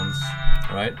incorrect ones.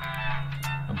 Alright,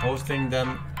 I'm posting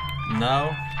them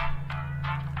now.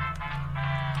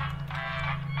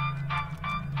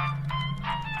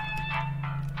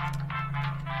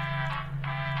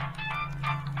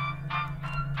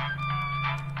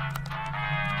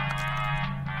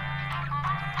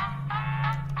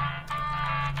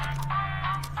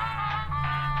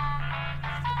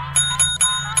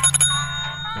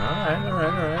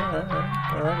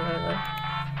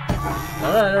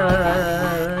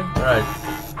 Alright.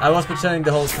 I was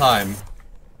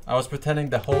pretending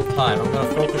the whole time. I'm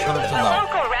gonna focus 100% now.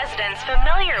 Local residents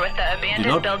familiar with the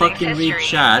abandoned building's history read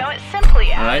chat. know it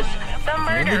simply as Alright? the In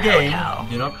murder the game, hotel.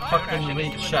 do not fucking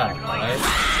read chat, alright?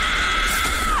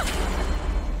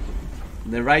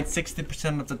 They write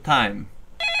 60% of the time.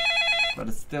 But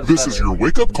it's still This is your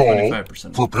wake-up call.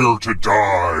 25%. Prepare to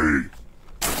die.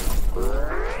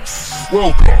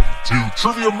 Welcome to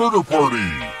Trivia Murder Party.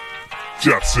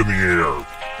 Death's in the air.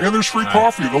 And there's free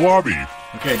coffee in the lobby.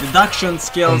 Okay, deduction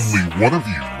skills. Only one of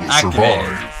you will Activated.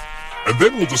 survive. And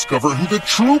then we'll discover who the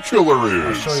true killer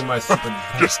I'll is. show you my stupid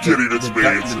Just kidding, it's me.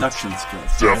 It's deduction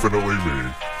skills. definitely me.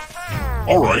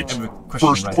 Alright, I have a question,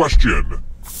 first right? question.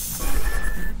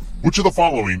 Which of the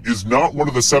following is not one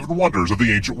of the 7 wonders of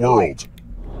the ancient world?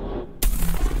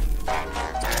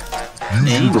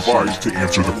 Use your device to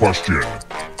answer the question.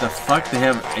 The fuck? They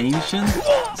have ancient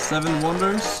 7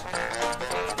 wonders?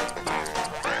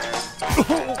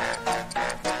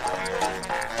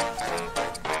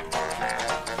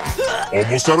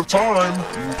 Almost out of time.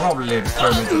 Probably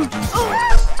pyramid of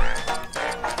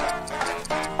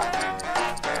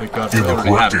because And we the already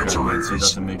correct have answer pyramids, so it is-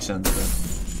 doesn't make sense then.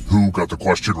 Who got the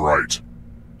question right?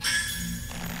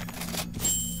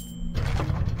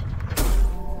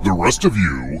 The rest of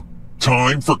you,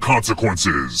 time for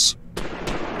consequences.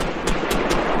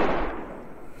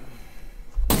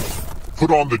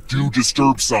 Put on the Do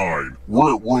Disturb sign.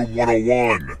 We're at room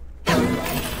 101.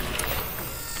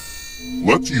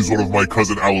 Let's use one of my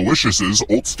cousin Aloysius's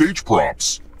old stage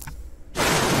props.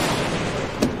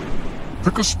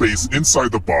 Pick a space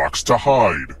inside the box to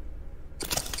hide.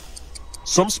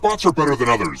 Some spots are better than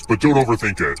others, but don't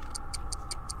overthink it.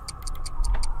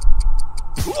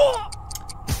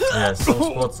 Yeah, some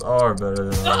spots are better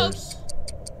than others.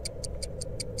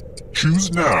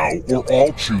 Choose now, or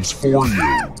I'll choose for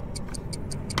you.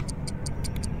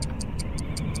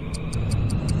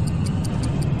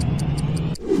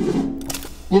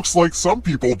 Looks like some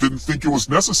people didn't think it was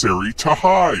necessary to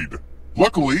hide.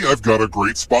 Luckily, I've got a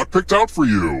great spot picked out for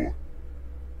you.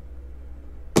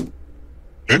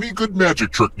 Any good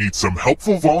magic trick needs some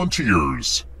helpful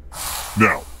volunteers.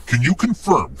 Now, can you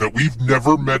confirm that we've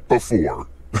never met before?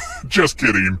 Just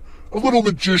kidding. A little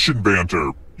magician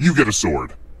banter. You get a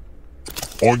sword.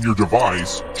 On your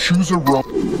device, choose a rope.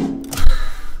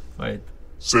 Wait.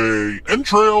 Say,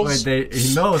 entrails. Wait,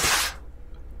 he knows.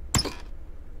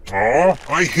 Aw,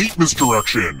 I hate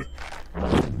misdirection.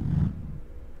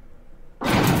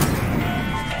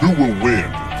 Who will win?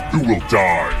 Who will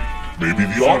die? Maybe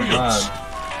the audience.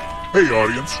 Hey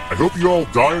audience, I hope you all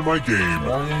die in my game.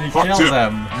 Why didn't you Hot kill tip,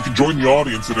 them? you can join the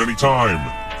audience at any time.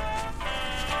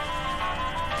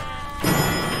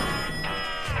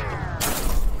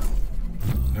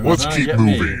 Let's Gonna keep get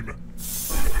me. moving.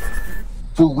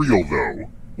 For real though,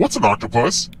 what's an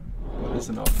octopus? What is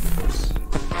an octopus?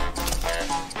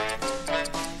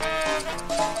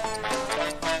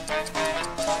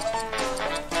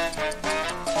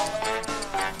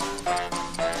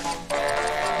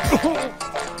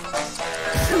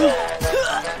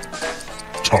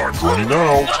 Time's running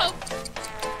out.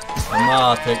 I'm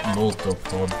gonna take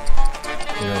multipod,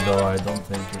 even though I don't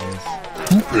think it is.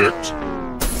 Who picked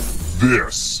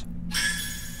this?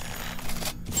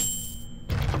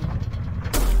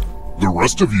 The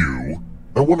rest of you,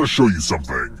 I want to show you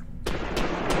something.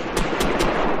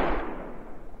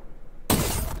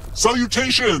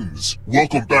 Salutations!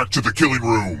 Welcome back to the killing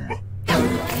room.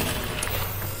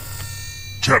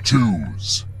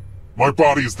 Tattoos. My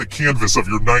body is the canvas of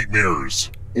your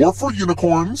nightmares. Or for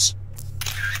unicorns.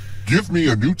 Give me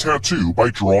a new tattoo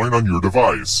by drawing on your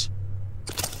device.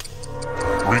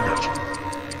 Bring it.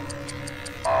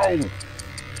 Ow!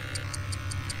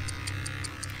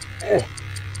 Oh!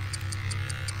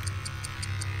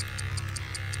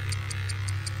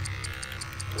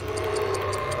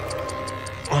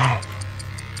 Ah!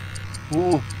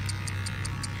 Oh!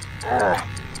 Ah!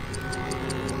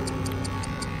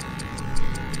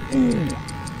 Ooh!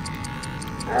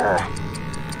 Ah!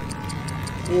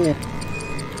 Oh!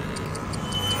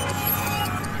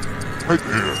 Right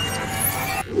there.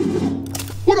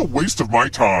 What a waste of my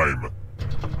time!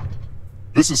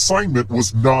 This assignment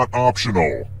was not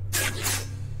optional.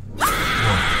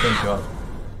 Thank God.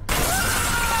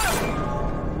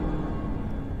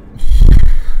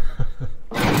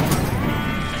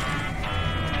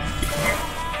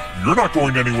 You're not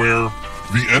going anywhere.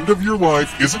 The end of your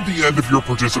life isn't the end of your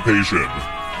participation.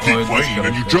 Keep playing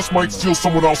and you just might steal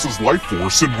someone else's life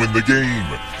force and win the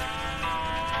game.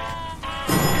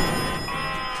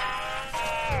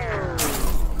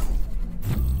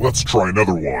 Let's try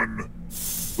another one.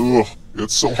 Ugh,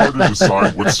 it's so hard to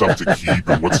decide what stuff to keep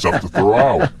and what stuff to throw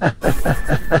out.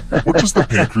 What does the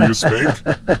pancreas make?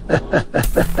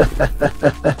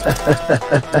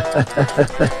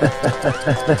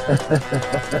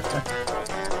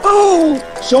 Oh,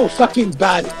 so fucking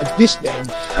bad at this then.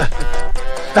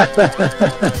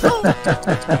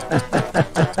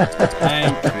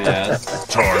 Pancreas.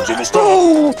 Time's almost up.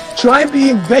 Oh, try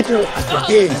being better at the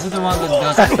game. Is it the one that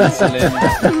does insulin?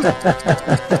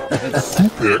 Who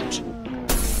picked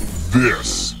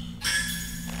this?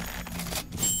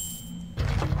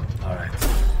 Alright.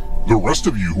 The rest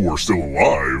of you who are still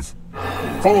alive,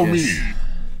 follow me.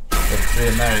 The 3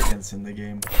 Americans in the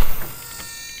game.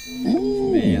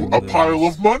 Ooh, a pile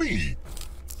of money.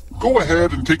 Go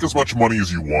ahead and take as much money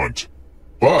as you want.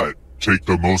 But take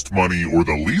the most money or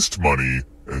the least money,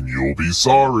 and you'll be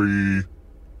sorry.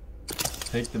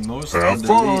 Take the most Have and the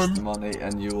fun. least money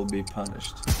and you will be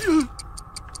punished.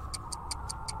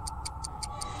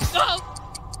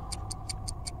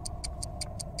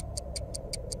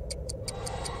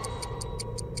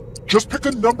 Just pick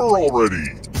a number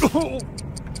already.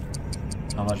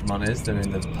 How much money is there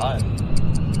in the pile?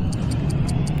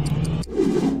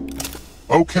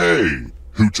 Okay,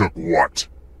 who took what?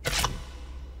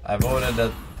 I voted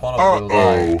that Pono will die.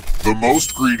 Uh-oh, the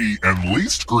most greedy and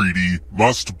least greedy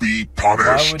must be punished.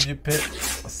 Why would you pick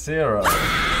 0?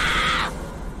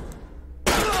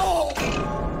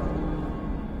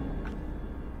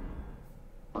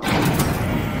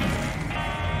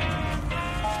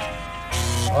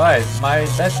 Alright, my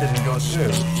bet didn't go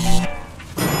through.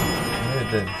 No, it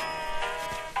didn't.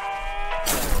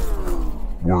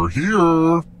 We're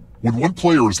here. When one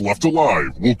player is left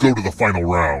alive, we'll go to the final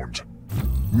round.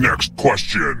 Next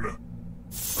question.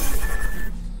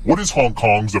 What is Hong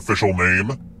Kong's official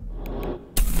name?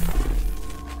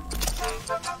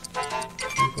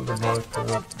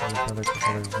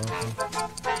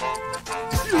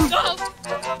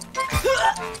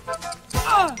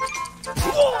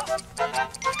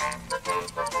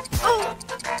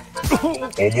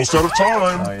 Almost out of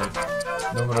time.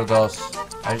 Numero dos.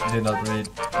 I did not read.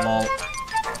 Lol.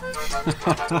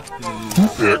 Who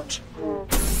picked?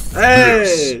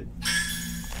 Hey!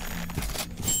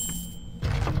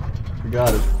 We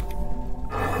got it.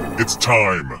 It's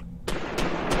time.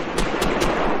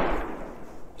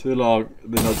 Too long.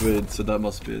 Did not read, so that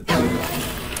must be it.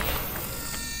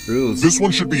 Rules. This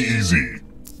one should be easy.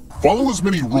 Follow as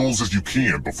many rules as you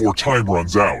can before time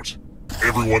runs out.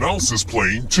 Everyone else is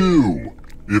playing too.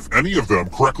 If any of them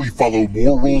correctly follow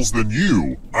more rules than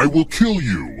you, I will kill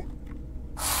you.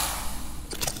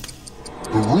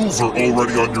 The rules are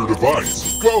already on your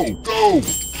device. Go, go!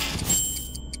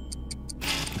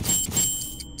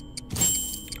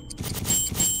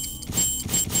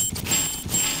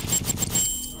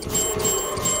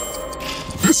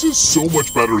 This is so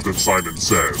much better than Simon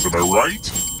Says, am I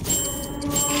right?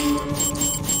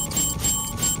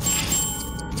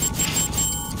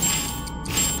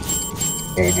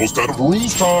 Almost out of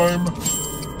rules time.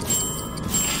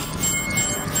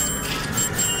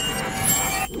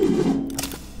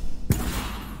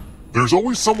 There's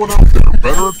always someone out there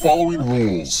better at following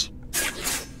rules.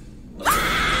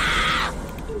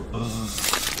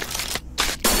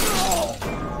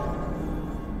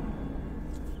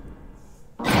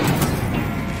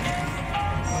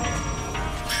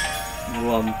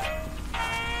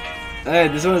 Hey,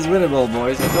 this one is winnable,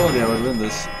 boys. I told you I would win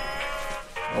this.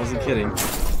 I wasn't kidding.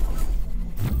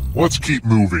 Let's keep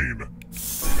moving.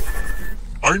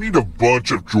 I need a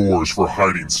bunch of drawers for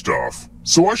hiding stuff,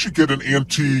 so I should get an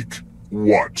antique...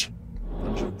 what?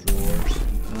 Bunch of drawers.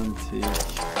 Antique.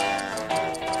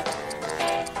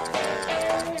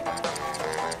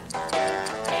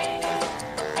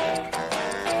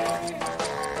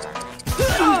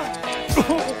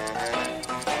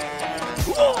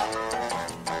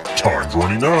 Time's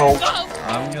running out.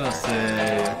 I'm gonna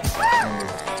say number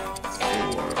 4.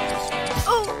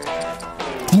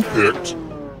 Who picked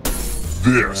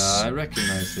this? Yeah, I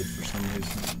recognize it for some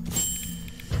reason.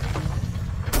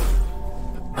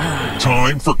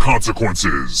 Time for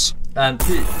consequences.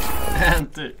 Antique.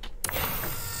 Antique.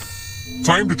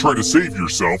 Time to try to save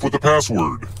yourself with a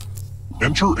password.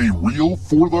 Enter a real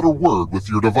 4-letter word with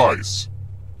your device.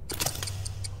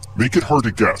 Make it hard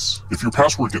to guess. If your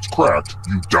password gets cracked,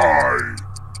 you die.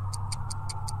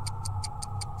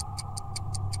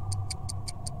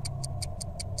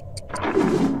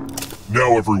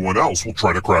 Now everyone else will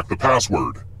try to crack the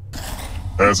password.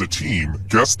 As a team,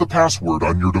 guess the password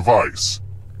on your device.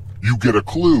 You get a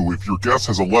clue if your guess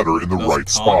has a letter in the right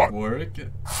spot. Work?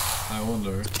 I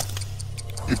wonder.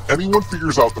 If anyone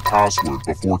figures out the password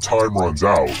before time runs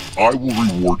out, I will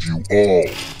reward you all.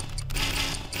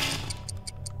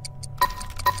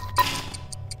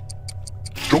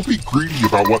 Don't be greedy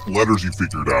about what letters you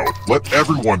figured out. Let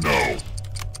everyone know.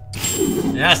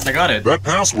 Yes, I got it. That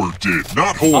password did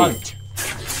not hold.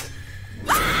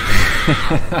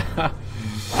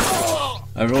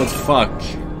 I wrote fuck.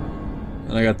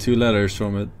 And I got 2 letters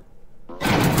from it.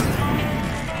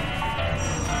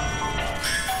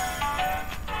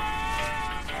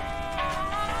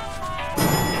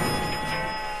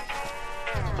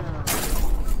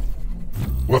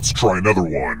 Let's try another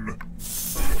one.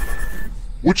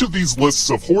 Which of these lists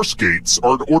of horse gaits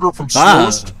are in order from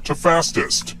slowest to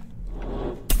fastest?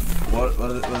 What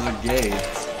was a gait?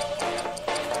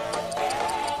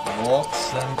 Walk,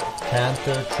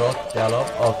 canter, trot, gallop.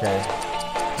 Okay.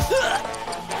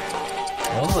 I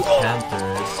don't know what canter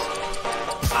is.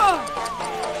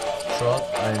 Trot,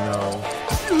 I know.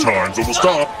 Time's almost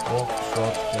up. Walk,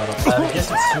 trot, gallop. I guess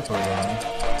it's super run.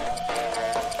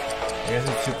 I guess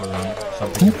it's super run.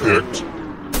 Something. Who picked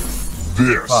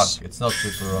this? Fuck, it's not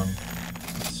super run.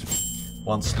 It's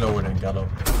one slower than gallop.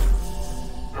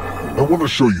 I want to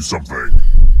show you something.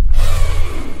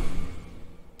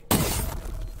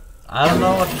 I don't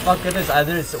know what the fuck it is.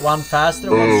 Either it's one faster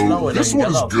or one slower this than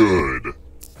one gallop. is good.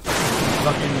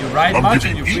 Fucking you ride I'm much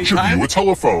giving in your free each of time? you a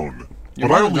telephone, Your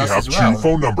but I mother only does have as well. 2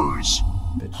 phone numbers.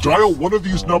 Dial one of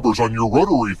these numbers on your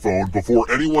rotary phone before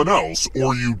anyone else,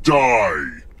 or you die.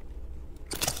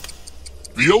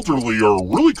 The elderly are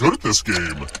really good at this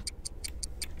game.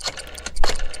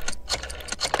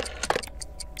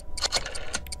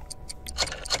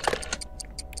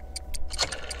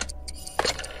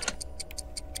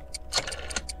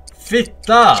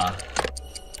 Fitta!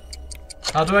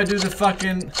 How do I do the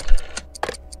fucking...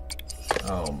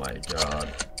 Oh my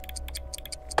god.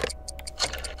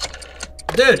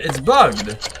 Dude, it's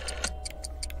bugged!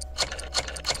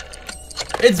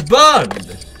 It's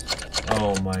bugged!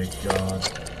 Oh my god.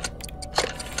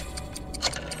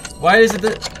 Why is it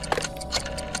that...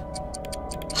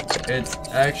 It's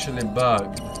actually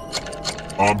bugged.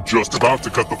 I'm just about to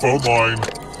cut the phone line.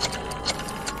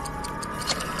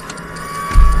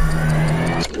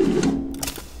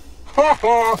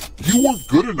 Haha! You weren't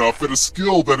good enough at a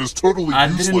skill that is totally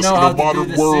useless in a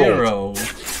modern world.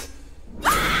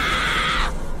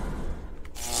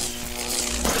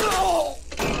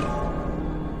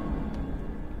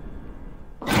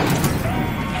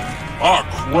 Ah,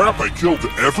 crap, I killed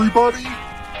everybody?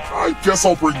 I guess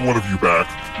I'll bring one of you back.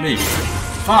 Me.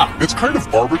 Fuck. It's kind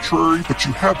of arbitrary, but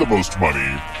you had the most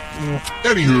money.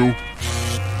 Anywho,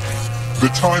 the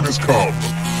time has come.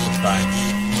 Fine.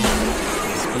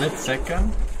 Split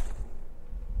second.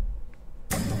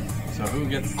 So who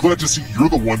gets... Glad to see you're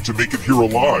the one to make it here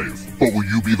alive, but will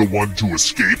you be the one to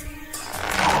escape?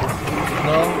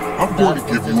 No. I'm going to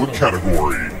give you a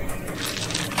category.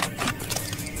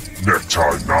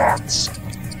 Necktie knots.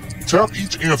 Tap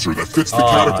each answer that fits the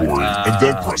category, and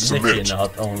then press submit.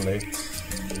 Knot only.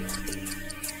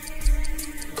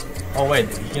 Oh wait,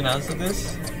 you can answer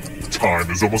this? Time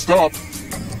is almost up.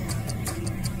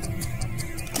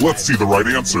 Let's see the right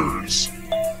answers.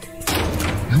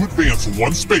 You advance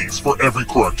 1 space for every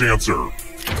correct answer.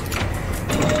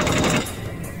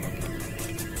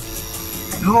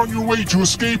 You're on your way to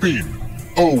escaping.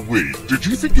 Oh wait, did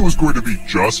you think it was going to be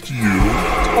just you?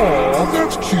 Aw,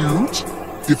 that's cute.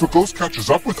 If a ghost catches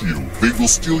up with you, they will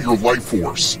steal your life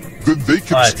force. Then they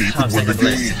can escape and win the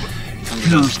game.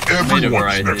 Here's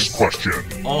everyone's next question.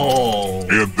 Oh.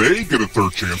 And they get a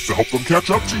 3rd chance to help them catch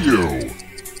up to you.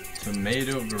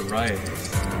 Tomato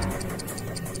varieties.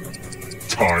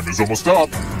 Time is almost up.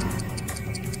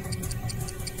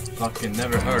 Fucking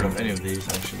never heard of any of these,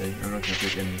 actually. I'm not gonna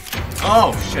pick any.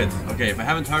 Oh, shit. Okay, if I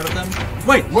haven't heard of them...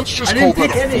 Wait! Let's just I call didn't that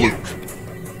a pick any. fluke.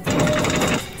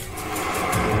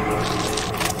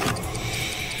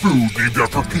 Food named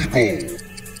after people.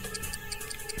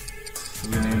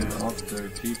 Food named after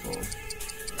people.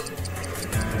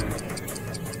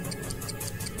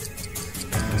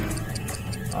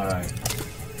 Alright.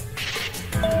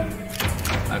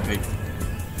 I picked...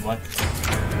 What?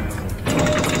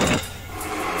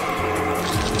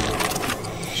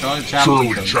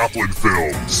 Charlie Chaplin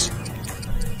films.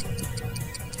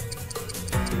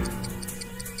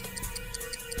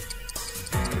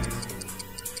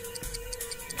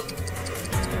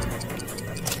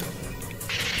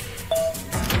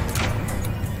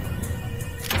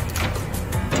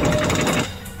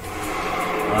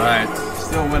 Alright,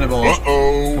 still winnable.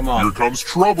 Uh-oh, come on. Here comes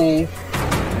trouble.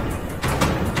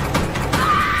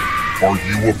 Are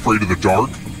you afraid of the dark?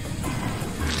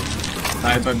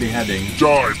 Die by beheading.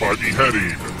 Die by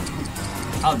beheading.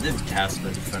 How did Casper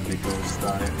the friendly ghost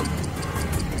die?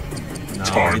 No,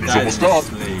 Time he is died almost in his up.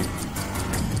 sleep.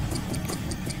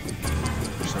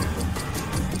 Or something.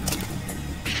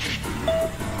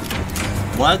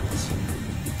 What?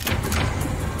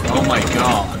 Oh my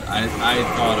god, I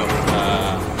thought of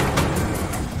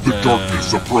The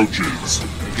darkness approaches.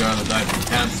 the girl who died from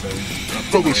cancer.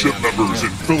 Fellowship members in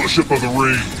Fellowship of the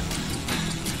Ring.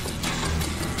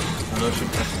 Fellowship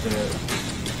of the...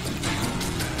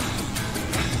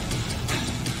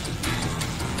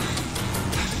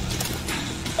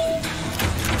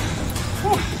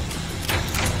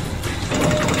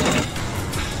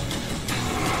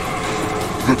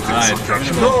 Good things are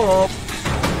catching up.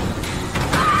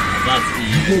 That's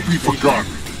easy. You won't be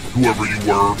forgotten, whoever you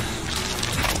were.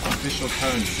 Official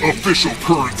currency. Official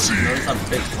currency. There's a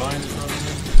Bitcoin or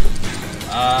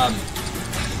something.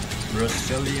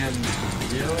 Brazilian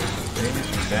deal?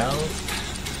 Danish bell?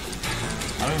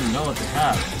 I don't even know what they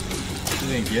have.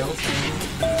 Brazilian guild?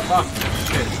 Fucking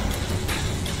shit.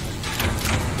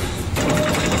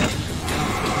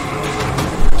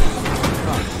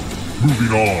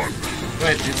 Moving on.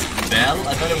 Wait, it's bell?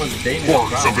 I thought it was Danish.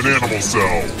 Parts of an animal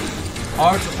cell.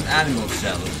 Parts of an animal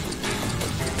cell.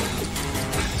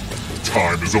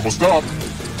 Time is almost up.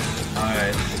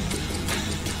 Alright.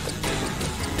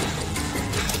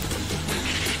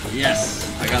 Yes,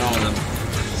 I got all of them.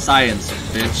 Science,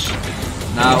 bitch.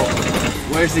 Now,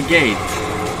 where's the gate?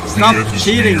 Stop The end is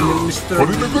cheating, near, Mr. but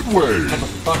in a good way.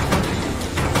 Motherfucker.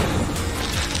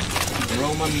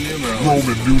 Roman numerals.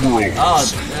 Roman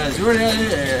numerals.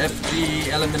 F,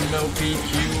 G, element, O, P,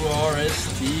 Q, R,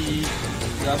 S, T,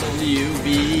 W,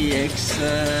 B, X,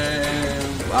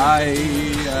 Y,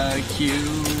 Q.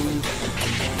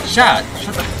 Shut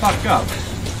the fuck up.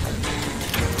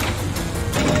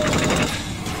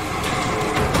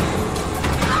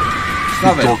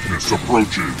 Stop The it. darkness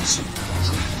approaches.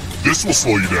 This will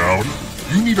slow you down.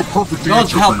 You need a perfect Don't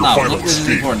answer help for your now. final Look, this is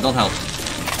escape. important. Don't help.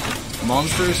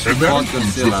 Monsters And who that fought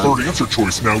includes the Godzilla. third answer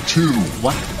choice now too.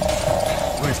 What?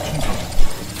 Where's King Kong?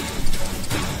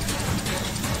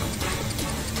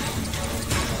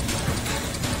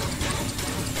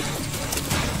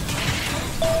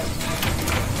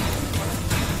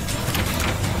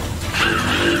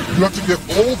 You have to get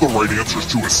all the right answers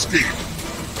to escape.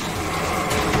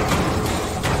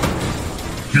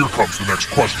 Here comes the next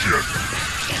question.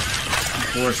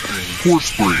 Horse breed.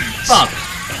 Horse breeds. Fuck.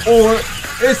 Or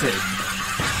is it?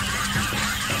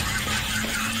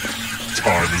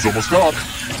 Time is almost up.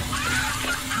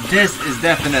 This is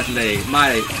definitely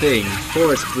my thing.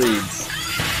 Horse breeds.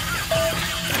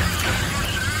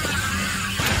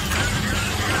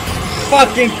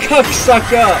 Fucking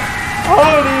cocksucker!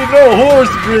 How do you know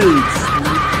horse breeds?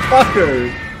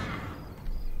 Fucker!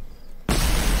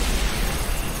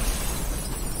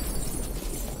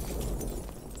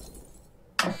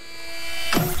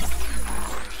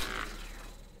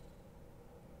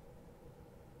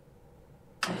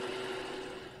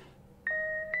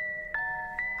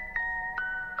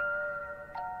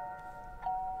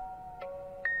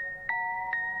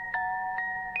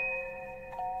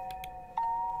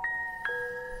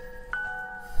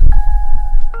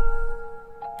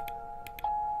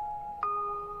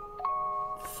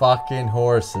 Fucking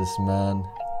horses, man.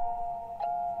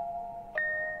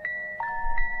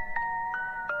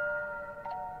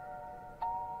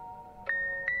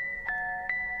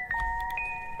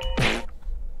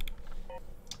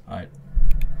 Alright.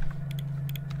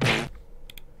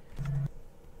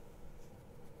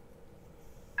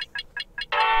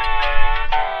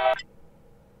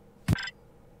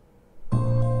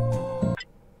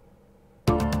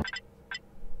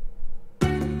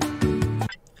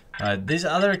 These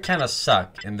other kind of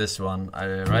suck in this one,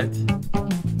 right?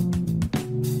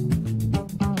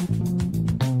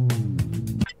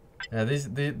 Yeah,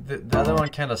 the other one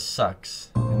kind of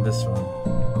sucks in this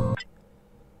one.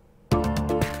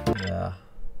 Yeah.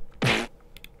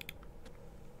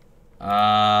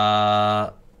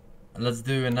 Let's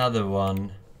do another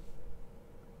one.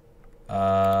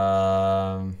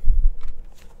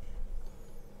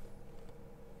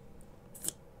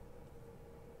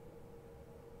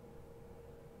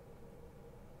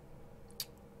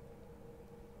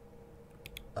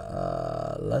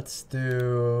 Let's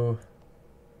do...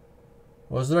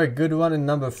 Was there a good one in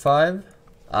number 5?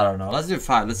 I don't know. Let's do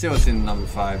 5. Let's see what's in number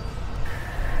 5.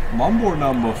 Mambo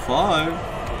number 5.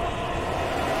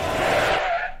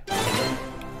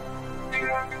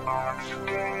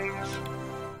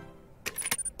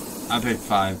 I picked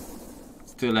 5.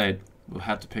 It's too late. We'll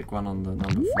have to pick one on the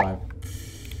number 5.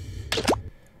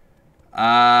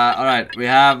 Alright, we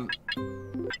have...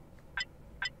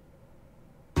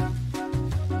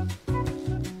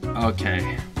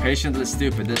 Okay, Patiently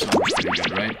Stupid, this one was pretty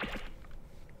good, right?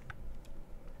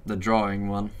 The drawing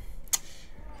one.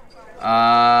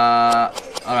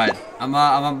 Alright,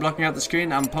 I'm blocking out the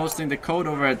screen. I'm posting the code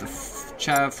over at the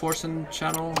Forsen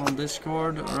channel on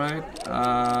Discord, alright?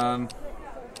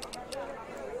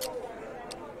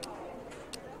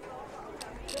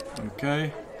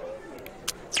 Okay.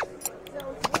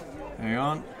 Hang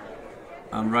on.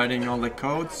 I'm writing all the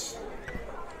codes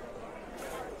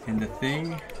in the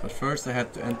thing, but first I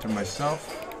had to enter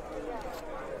myself.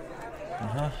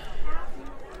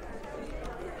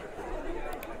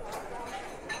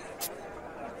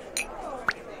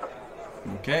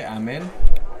 Okay, I'm in.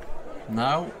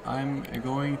 Now I'm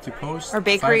going to post. Our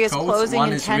bakery is closing One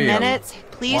in is 10 real. minutes.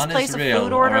 Please One place is a real,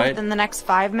 food order alright? within the next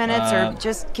 5 minutes, or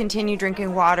just continue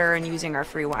drinking water and using our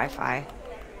free Wi-Fi.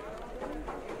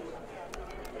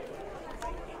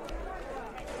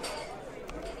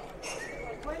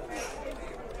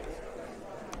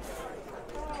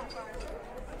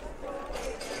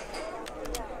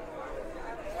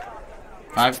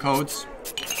 Five codes.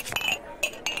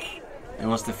 It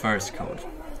was the first code.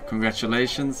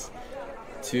 Congratulations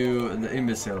to the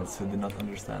imbeciles who did not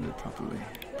understand it properly,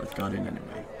 but got in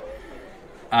anyway.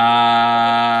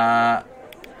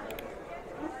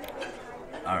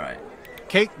 Alright.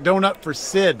 Cake donut for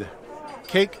Sid.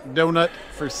 Cake donut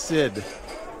for Sid.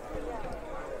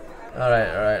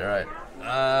 Alright.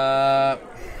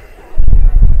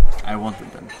 I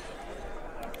wanted them.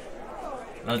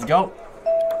 Let's go.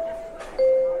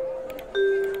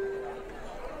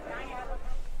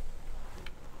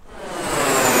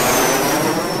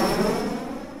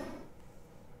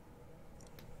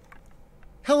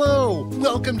 Hello,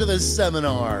 welcome to the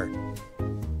seminar.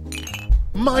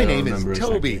 My name is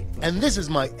Toby, and this is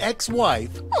my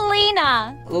ex-wife,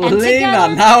 Lena.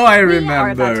 Lena, now I remember. We are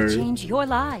about to change your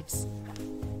lives.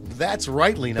 That's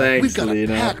right, Lena. Thanks, We've got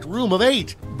Lena. a packed room of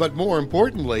 8. But more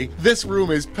importantly, this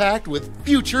room is packed with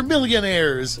future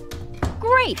millionaires.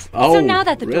 Great. Oh, so now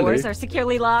that the really? doors are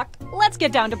securely locked, let's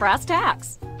get down to brass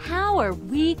tacks. How are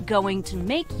we going to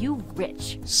make you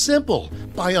rich? Simple,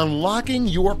 by unlocking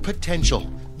your potential.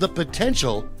 The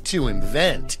potential to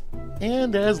invent.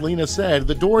 And as Lena said,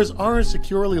 the doors are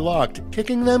securely locked.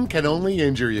 Kicking them can only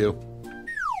injure you.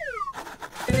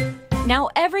 Now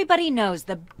everybody knows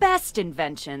the best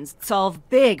inventions solve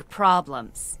big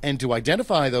problems. And to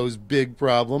identify those big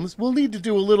problems, we'll need to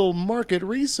do a little market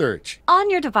research.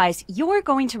 On your device, you're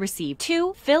going to receive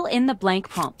 2 fill-in-the-blank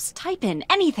prompts. Type in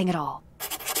anything at all.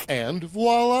 And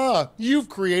voila! You've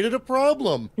created a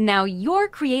problem! Now your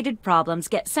created problems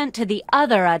get sent to the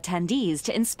other attendees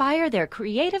to inspire their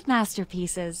creative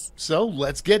masterpieces. So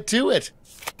let's get to it!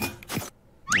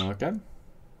 Okay.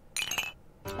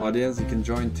 Audience, you can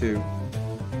join too.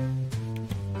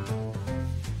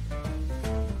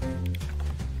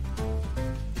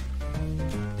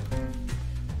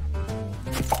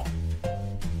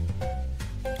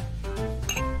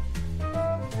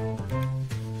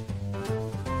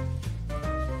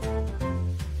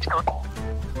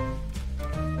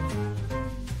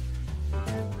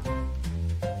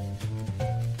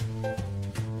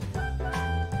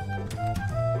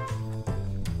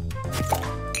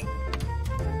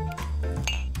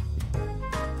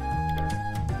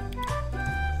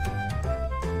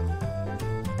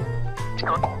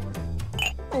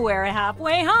 We're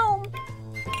halfway home.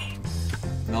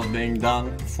 Not being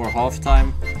done for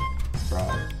halftime. Bro.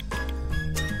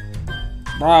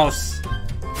 Browse.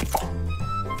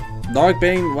 Dark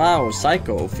Bane, wow,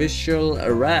 Psycho, Official,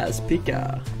 Raz,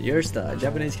 Pika, Yersta,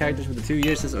 Japanese characters with the 2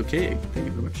 years says okay. Thank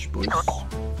you very much, boys.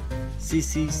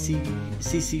 CC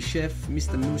Chef,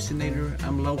 Mr. Moosinator,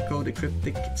 I'm Loco, the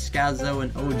Cryptic, Skazo,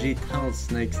 and OG Tunnel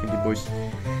Snakes. Thank you, boys,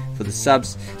 for the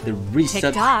subs, the reset,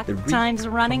 TikTok, the time's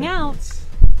running out.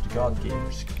 God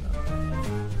Gamers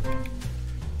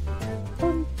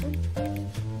Club.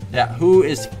 Yeah, who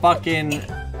is fucking...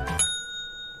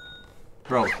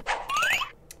 Bro.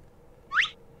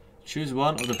 Choose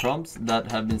one of the prompts that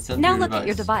have been sent Now to your look at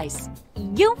your device.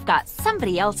 You've got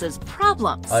somebody else's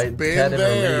problems. I can't even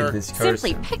read this cursor.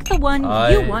 Simply pick the one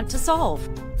you want to solve.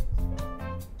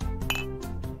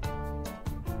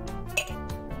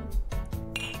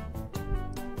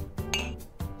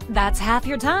 That's half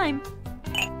your time.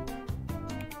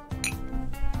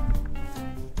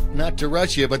 Not to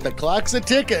rush you, but the clock's a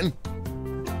ticking.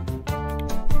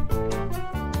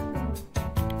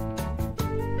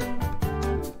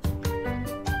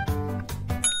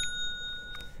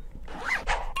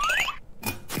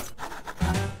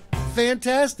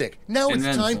 Fantastic. Now it's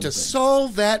time to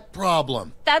solve that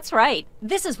problem. That's right.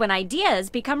 This is when ideas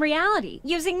become reality,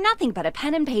 using nothing but a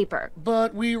pen and paper.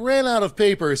 But we ran out of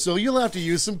paper, so you'll have to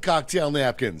use some cocktail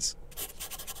napkins.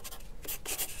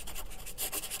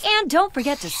 And don't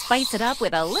forget to spice it up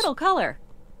with a little color.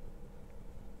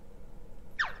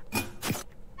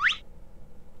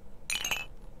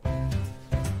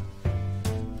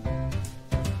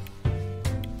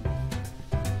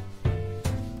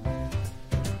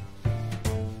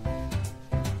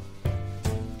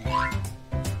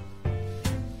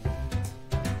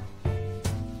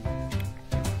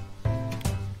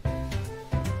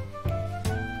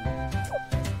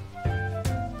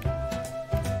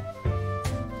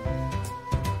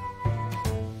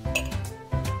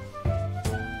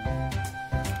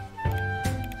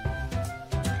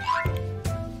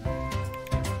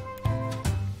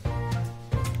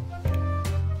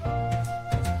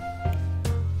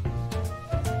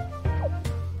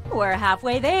 We're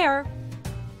halfway there.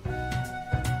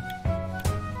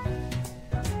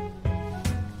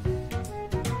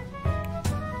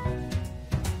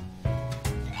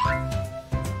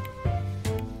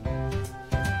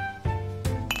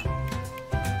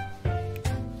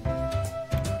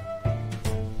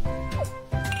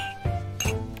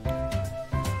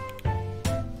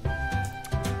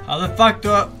 How the fuck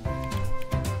do I...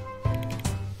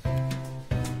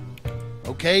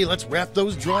 Okay, let's wrap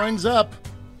those drawings up.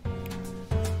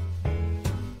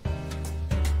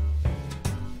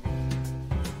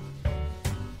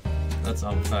 That's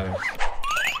unfair.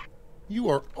 You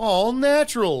are all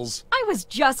naturals. I was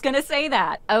just gonna say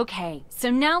that. Okay, so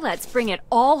now let's bring it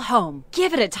all home.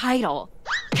 Give it a title.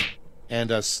 And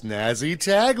a snazzy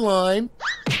tagline.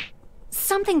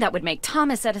 Something that would make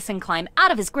Thomas Edison climb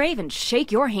out of his grave and shake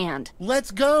your hand.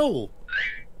 Let's go.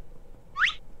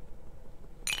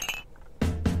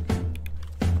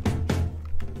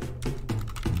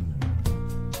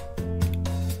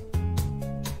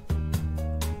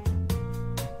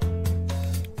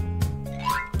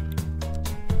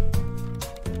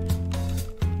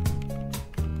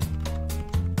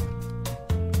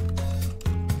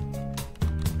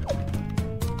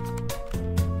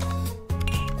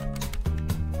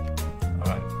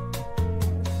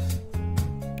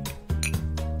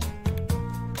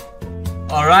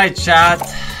 Alright, chat.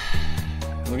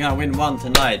 We're gonna win one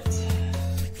tonight.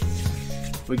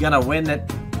 We're gonna win it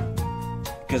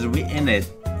because we're in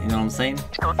it. You know what I'm saying?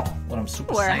 What I'm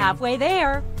super saying. We're halfway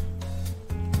there.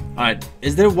 Alright,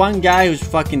 is there one guy who's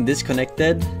fucking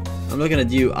disconnected? I'm looking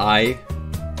at you, I.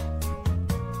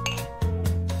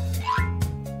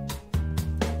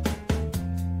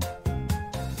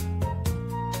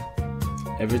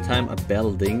 Every time a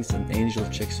bell dings, an angel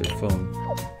checks her phone.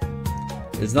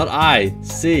 It's not I.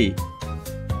 C.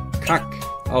 Cuck.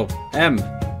 Oh, M.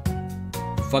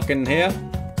 Fucking here?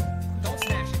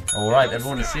 Alright,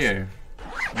 everyone is here.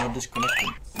 Not disconnected.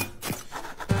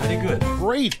 Pretty good.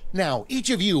 Great! Now, each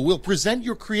of you will present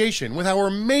your creation with our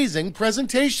amazing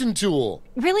presentation tool.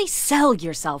 Really sell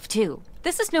yourself, too.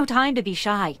 This is no time to be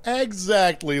shy.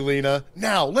 Exactly, Lena.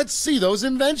 Now, let's see those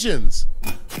inventions.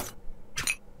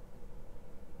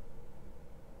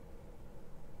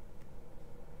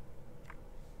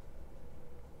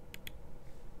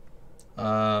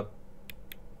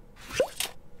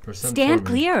 Stand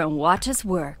clear and watch us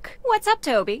work. What's up,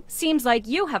 Toby? Seems like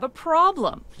you have a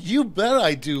problem. You bet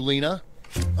I do, Lena.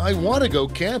 I want to go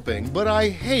camping, but I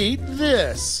hate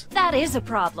this. That is a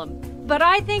problem. But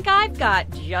I think I've got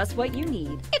just what you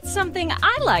need. It's something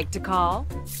I like to call...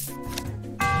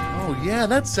 Oh yeah,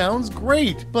 that sounds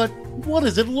great. But what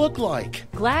does it look like?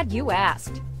 Glad you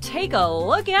asked. Take a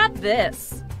look at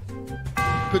this.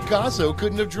 Picasso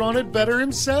couldn't have drawn it better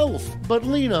himself. But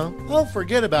Lena, I'll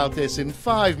forget about this in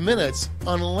 5 minutes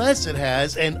unless it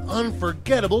has an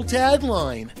unforgettable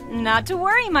tagline. Not to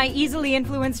worry, my easily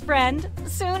influenced friend.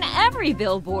 Soon every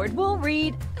billboard will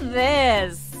read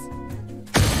this.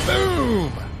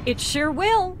 Boom! It sure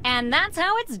will. And that's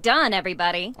how it's done,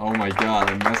 everybody. Oh my god,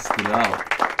 I messed it up.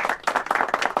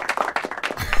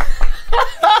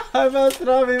 I messed it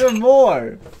up even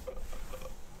more.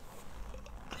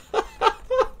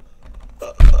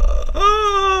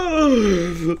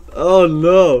 Oh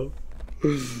no.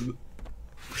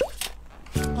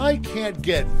 I can't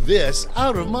get this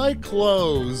out of my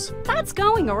clothes. That's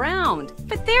going around.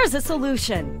 But there's a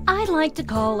solution. I like to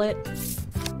call it...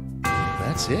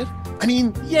 That's it? I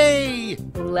mean, yay!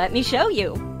 Let me show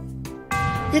you.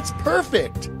 It's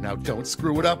perfect. Now don't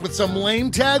screw it up with some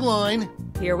lame tagline.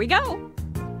 Here we go.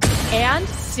 And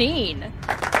scene.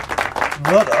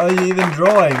 What are you even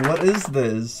drawing? What is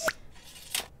this?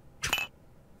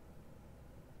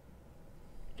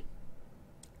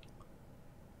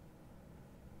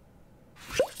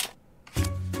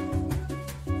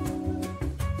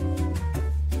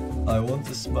 I want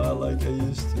to smile like I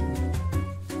used to.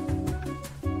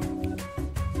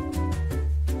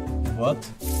 What?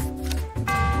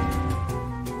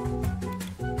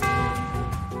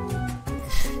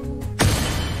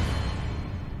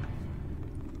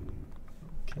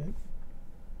 Okay.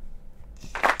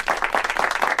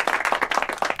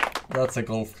 That's a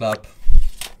golf clap.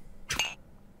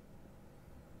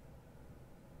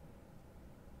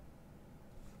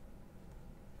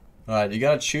 Alright, you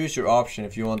gotta choose your option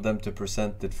if you want them to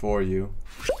present it for you.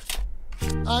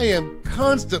 I am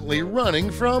constantly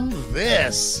running from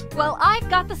this. Well, I've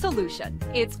got the solution.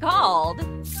 It's called...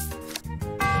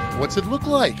 What's it look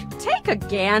like? Take a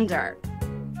gander.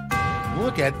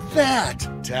 Look at that!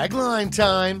 Tagline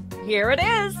time. Here it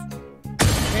is.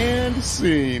 And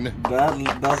scene.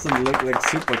 That doesn't look like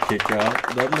Super Kicker.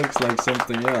 That looks like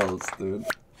something else, dude.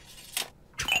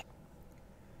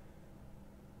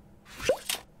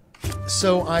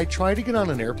 So I tried to get on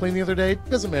an airplane the other day,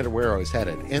 doesn't matter where I was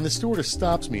headed, and the stewardess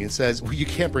stops me and says, well, you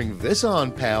can't bring this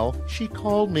on, pal. She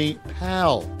called me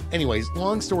pal. Anyways,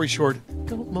 long story short,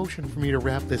 don't motion for me to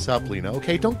wrap this up, Lena,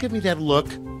 okay? Don't give me that look.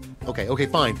 Okay,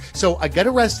 fine. So I got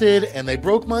arrested, and they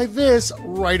broke my this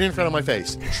right in front of my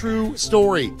face. True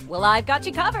story. Well, I've got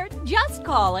you covered. Just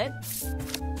call it.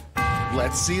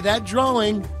 Let's see that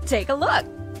drawing. Take a look.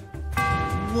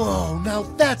 Whoa, now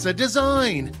that's a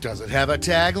design. Does it have a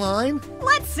tagline?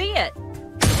 Let's see it.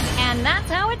 And that's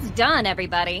how it's done,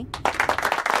 everybody.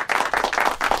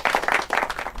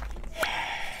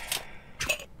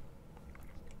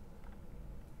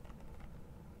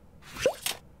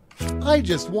 I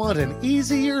just want an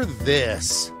easier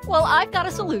this. Well, I've got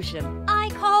a solution. I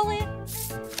call it...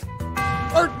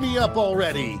 Art me up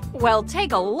already. Well,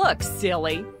 take a look,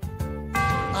 silly.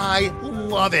 I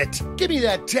love it. Give me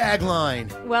that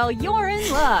tagline. Well, you're in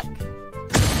luck.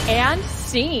 And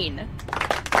scene.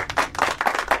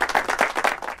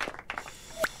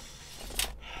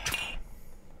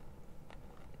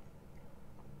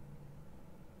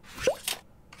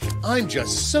 I'm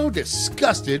just so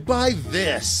disgusted by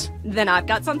this. Then I've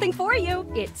got something for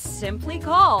you. It's simply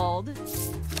called...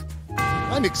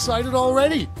 I'm excited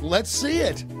already. Let's see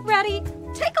it. Ready?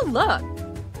 Take a look.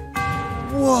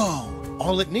 Whoa.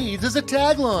 All it needs is a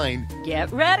tagline.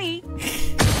 Get ready.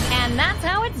 And that's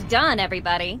how it's done,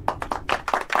 everybody.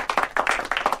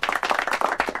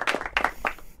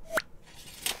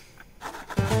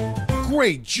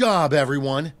 Great job,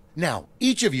 everyone. Now,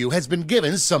 each of you has been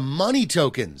given some money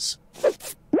tokens.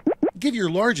 Give your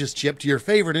largest chip to your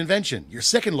favorite invention, your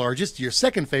second largest to your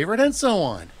second favorite, and so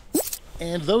on.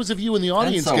 And those of you in the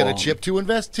audience get a chip to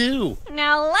invest too.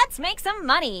 Now let's make some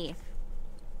money.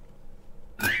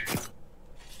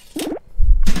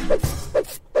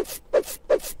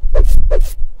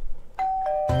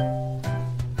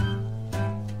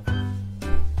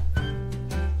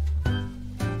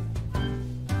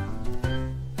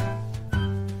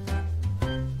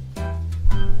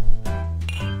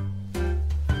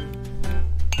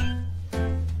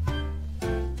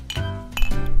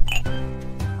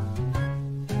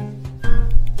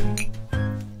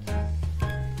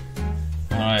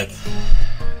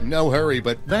 No hurry,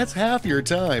 but that's half your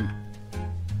time.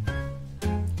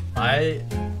 I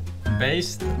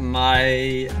based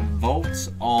my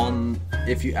votes on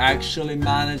if you actually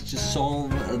manage to solve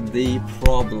the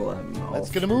problem. Let's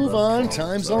get a move on.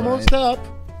 Time's almost up.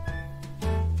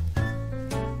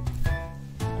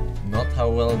 Not how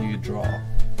well you draw.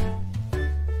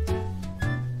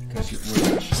 Because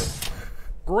you're shit.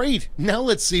 Great! Now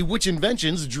let's see which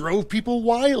inventions drove people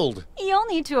wild. You'll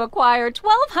need to acquire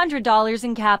 $1,200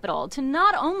 in capital to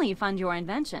not only fund your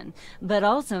invention, but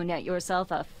also net yourself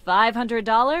a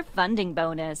 $500 funding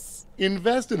bonus.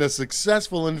 Invest in a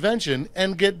successful invention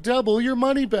and get double your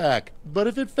money back. But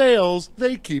if it fails,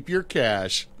 they keep your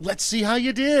cash. Let's see how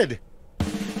you did.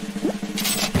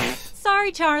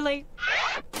 Sorry, Charlie.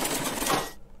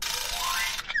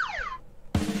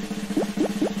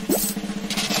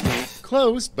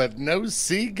 Close, but no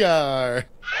cigar.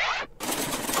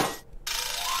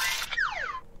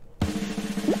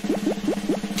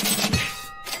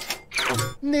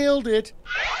 Nailed it.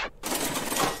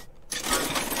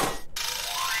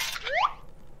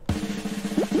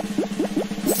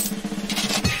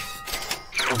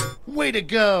 Way to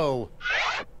go.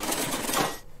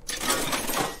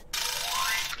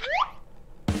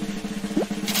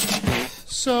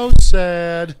 So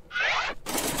sad.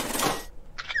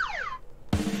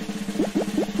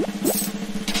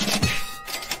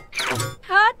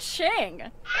 Ha-ching!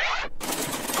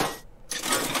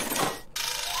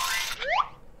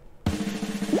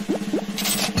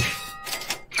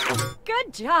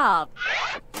 Good job.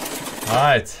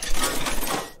 Alright.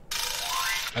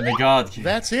 And the god.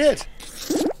 That's it.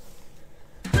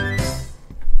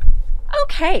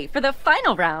 Okay, for the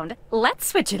final round, let's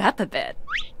switch it up a bit.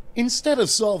 Instead of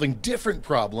solving different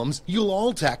problems, you'll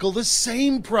all tackle the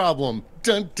same problem.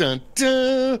 Dun dun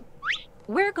dun!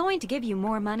 We're going to give you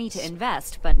more money to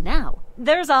invest, but now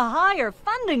there's a higher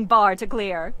funding bar to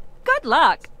clear. Good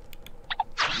luck!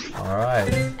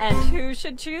 Alright. And who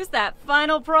should choose that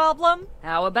final problem?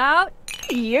 How about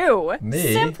you?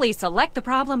 Me? Simply select the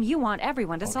problem you want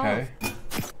everyone to solve.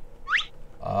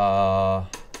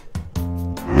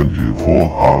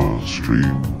 24-hour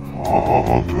stream.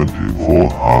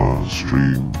 24-hour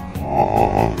stream.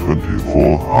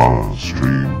 24-hour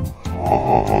stream.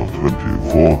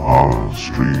 24-hour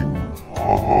stream.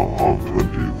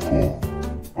 24.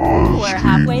 We're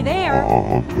halfway there.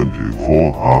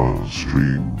 24-hour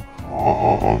stream.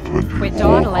 Quit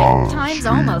dawdling. Time's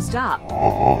almost up.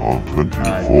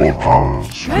 24-hour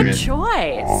stream. Good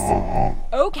choice.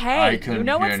 Okay, you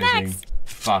know what's next.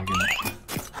 Fucking.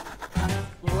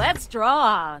 Let's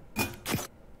draw.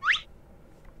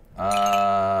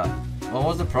 What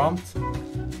was the prompt?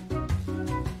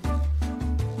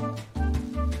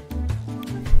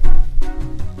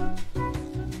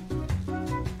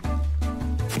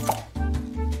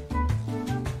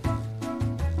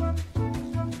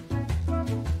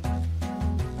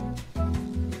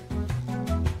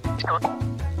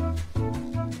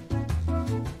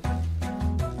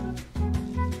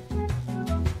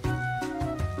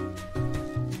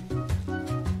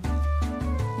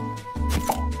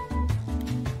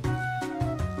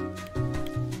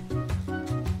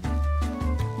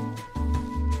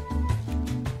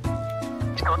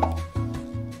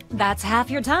 That's half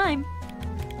your time.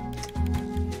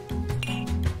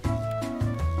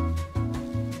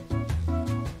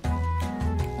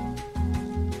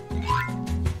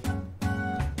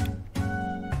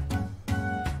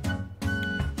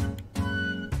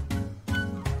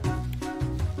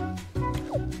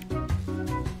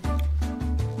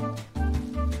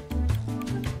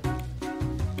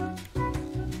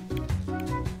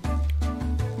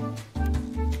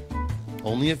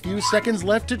 Only a few seconds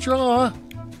left to draw.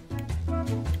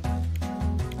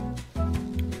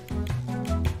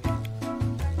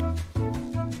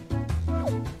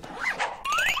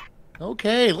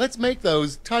 Okay, let's make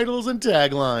those titles and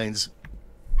taglines.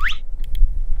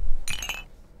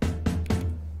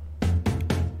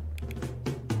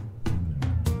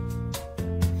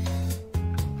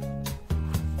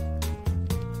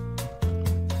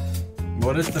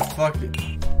 What is the fuck?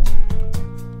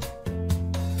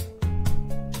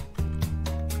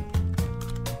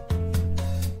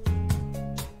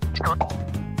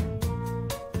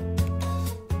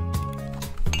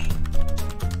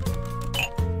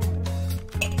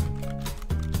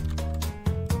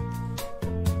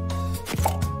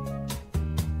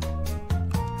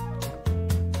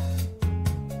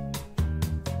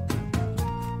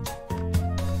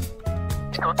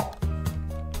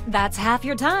 That's half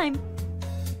your time.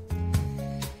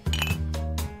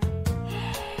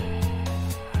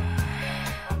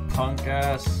 Punk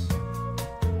ass.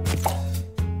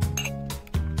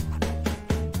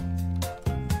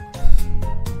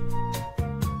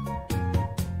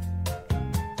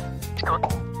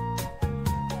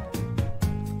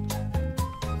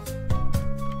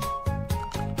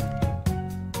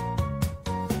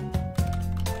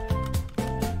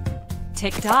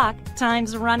 Tick-tock,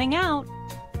 time's running out.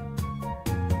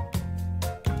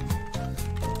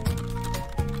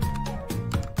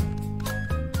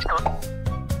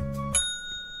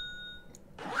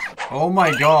 Oh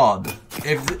my god.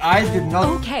 If I did not...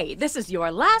 Okay, this is your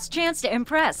last chance to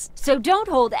impress, so don't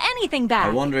hold anything back. I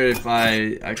wonder if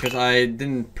because I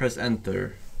didn't press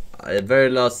enter. At very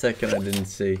last second I didn't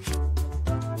see.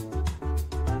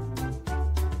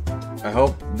 I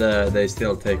hope they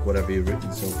still take whatever you've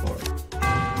written so far.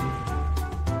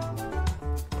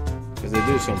 Because they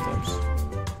do sometimes.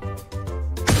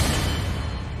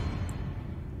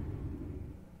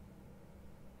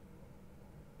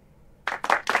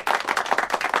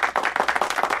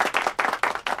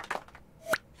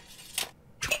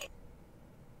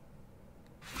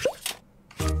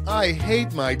 I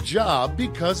hate my job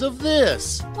because of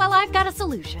this. Well, I've got a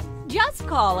solution. Just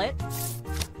call it.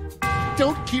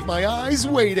 Don't keep my eyes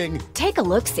waiting. Take a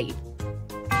look-see.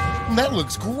 That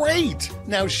looks great.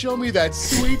 Now show me that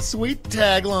sweet, sweet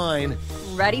tagline.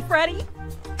 Ready, Freddy?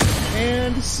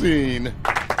 And scene.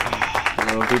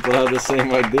 No, people have the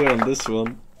same idea on this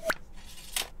one.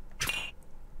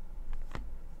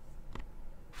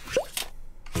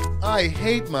 I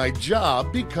hate my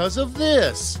job because of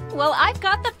this. Well, I've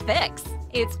got the fix.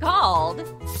 It's called...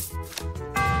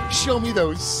 Show me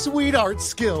those sweetheart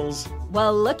skills.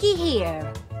 Well, looky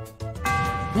here.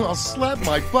 Well, slap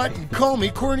my butt and call me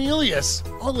Cornelius.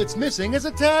 All it's missing is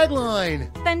a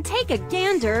tagline. Then take a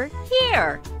gander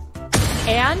here.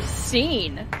 And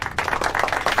scene.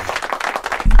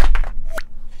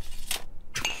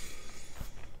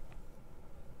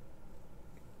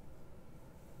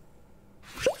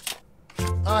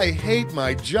 I hate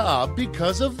my job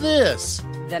because of this.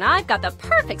 Then I've got the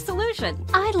perfect solution.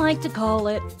 I like to call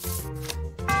it...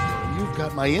 You've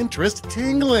got my interest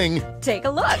tingling. Take a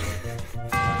look.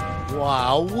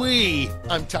 Wowee!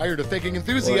 I'm tired of faking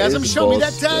enthusiasm. Show me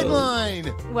that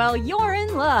tagline. Well, you're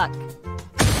in luck.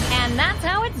 And that's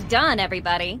how it's done,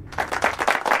 everybody.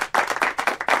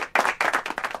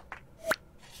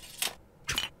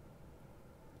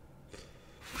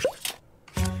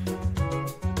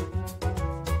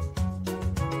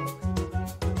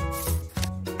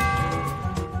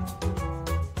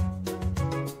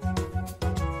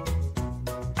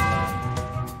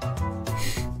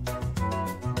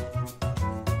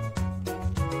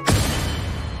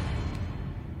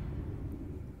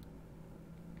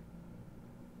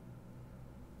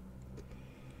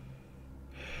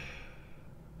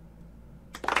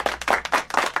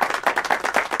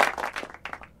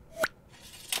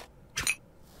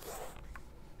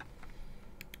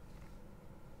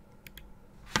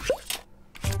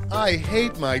 I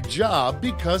hate my job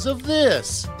because of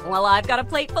this. Well, I've got a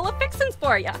plate full of fixins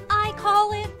for you. I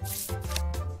call it...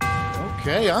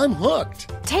 Okay, I'm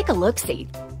hooked. Take a look-see.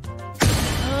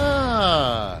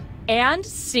 Ah. And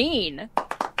scene.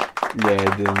 Yeah,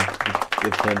 I didn't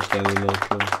get punched out of that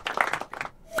one.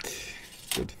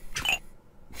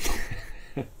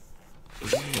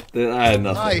 Good. I had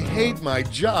nothing. I hate my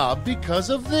job because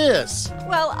of this.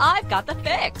 Well, I've got the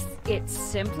fix. It's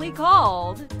simply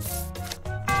called...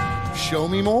 Show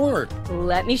me more.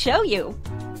 Let me show you.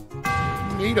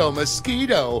 Neato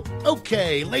mosquito.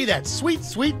 Okay, lay that sweet,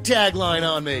 sweet tagline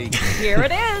on me. Here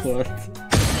it is. What?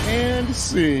 And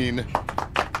scene.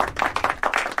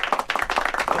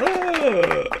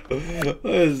 That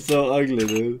is so ugly,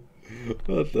 dude.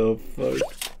 What the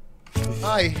fuck?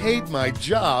 I hate my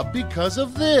job because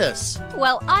of this.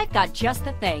 Well, I've got just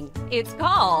the thing. It's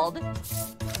called...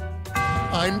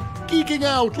 I'm geeking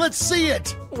out. Let's see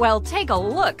it. Well, take a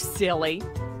look, silly.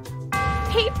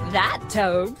 Peep that,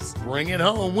 Tobes. Bring it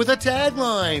home with a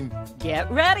tagline. Get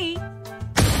ready.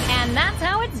 And that's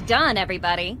how it's done,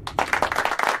 everybody.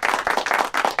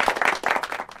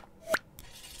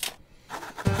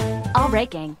 All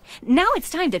right, gang. Now it's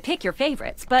time to pick your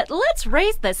favorites, but let's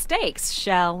raise the stakes,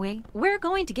 shall we? We're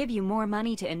going to give you more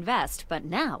money to invest, but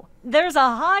now there's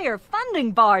a higher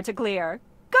funding bar to clear.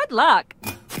 Good luck.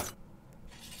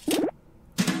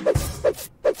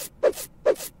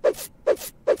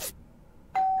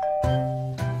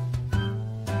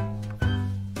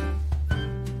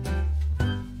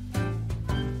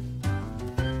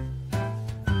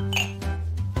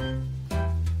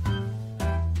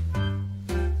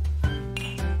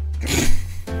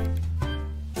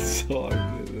 So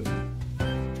ugly.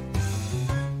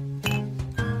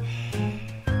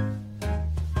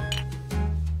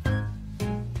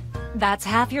 That's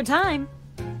half your time.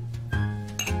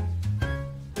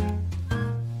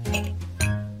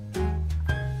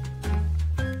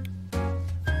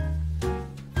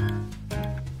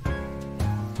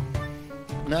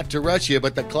 Not to rush you,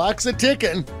 but the clock's a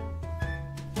ticking.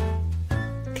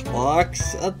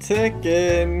 Clock's a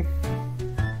ticking.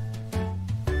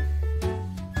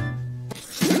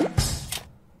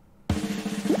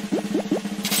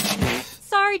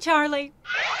 Sorry, Charlie.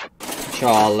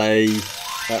 Charlie,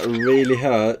 that really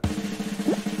hurt.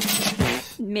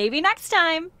 Maybe next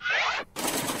time.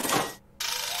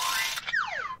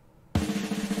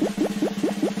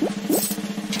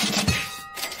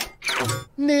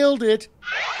 Nailed it.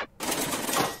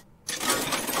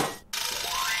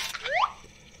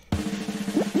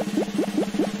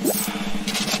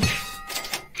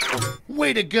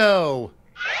 Way to go.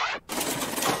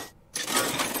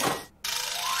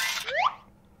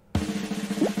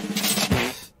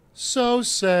 So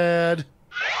sad.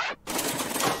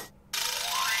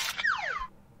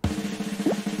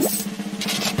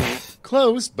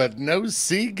 Close, but no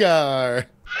cigar.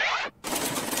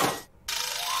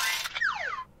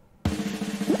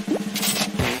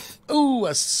 Ooh,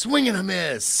 a swing and a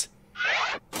miss.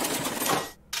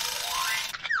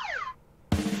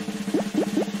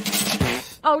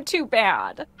 Oh, too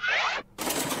bad.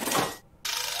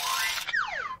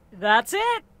 That's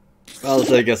it. I'll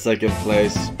take a second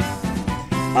place.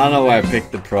 I don't know why I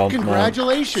picked the prompt.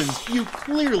 Congratulations, you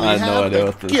clearly I had no have idea the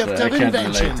what to gift say. of I can't relate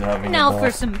invention. to having Now a for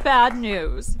boss. some bad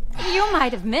news. You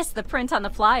might have missed the print on the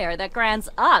flyer that grants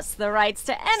us the rights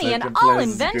to any and Second all place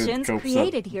is good. inventions Copes up.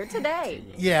 created here today.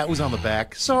 Yeah, it was on the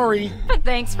back. Sorry. But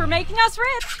thanks for making us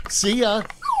rich. See ya.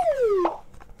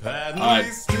 Alright,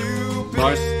 boys,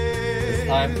 it's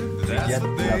time to get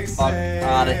the fuck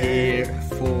out of here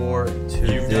for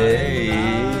today.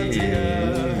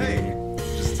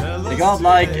 The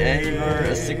Godlike, Aver,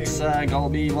 Sixa,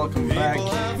 Galby, welcome back.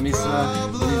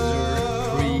 Misa,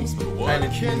 Blizzard, Free,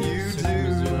 Planet,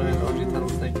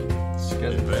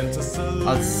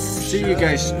 I'll see you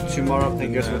guys tomorrow.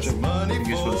 Thank you guys for watching. Thank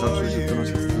you guys for the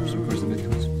subscription.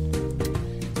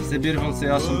 Stay beautiful, stay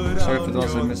awesome. Sorry for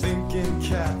those I missed.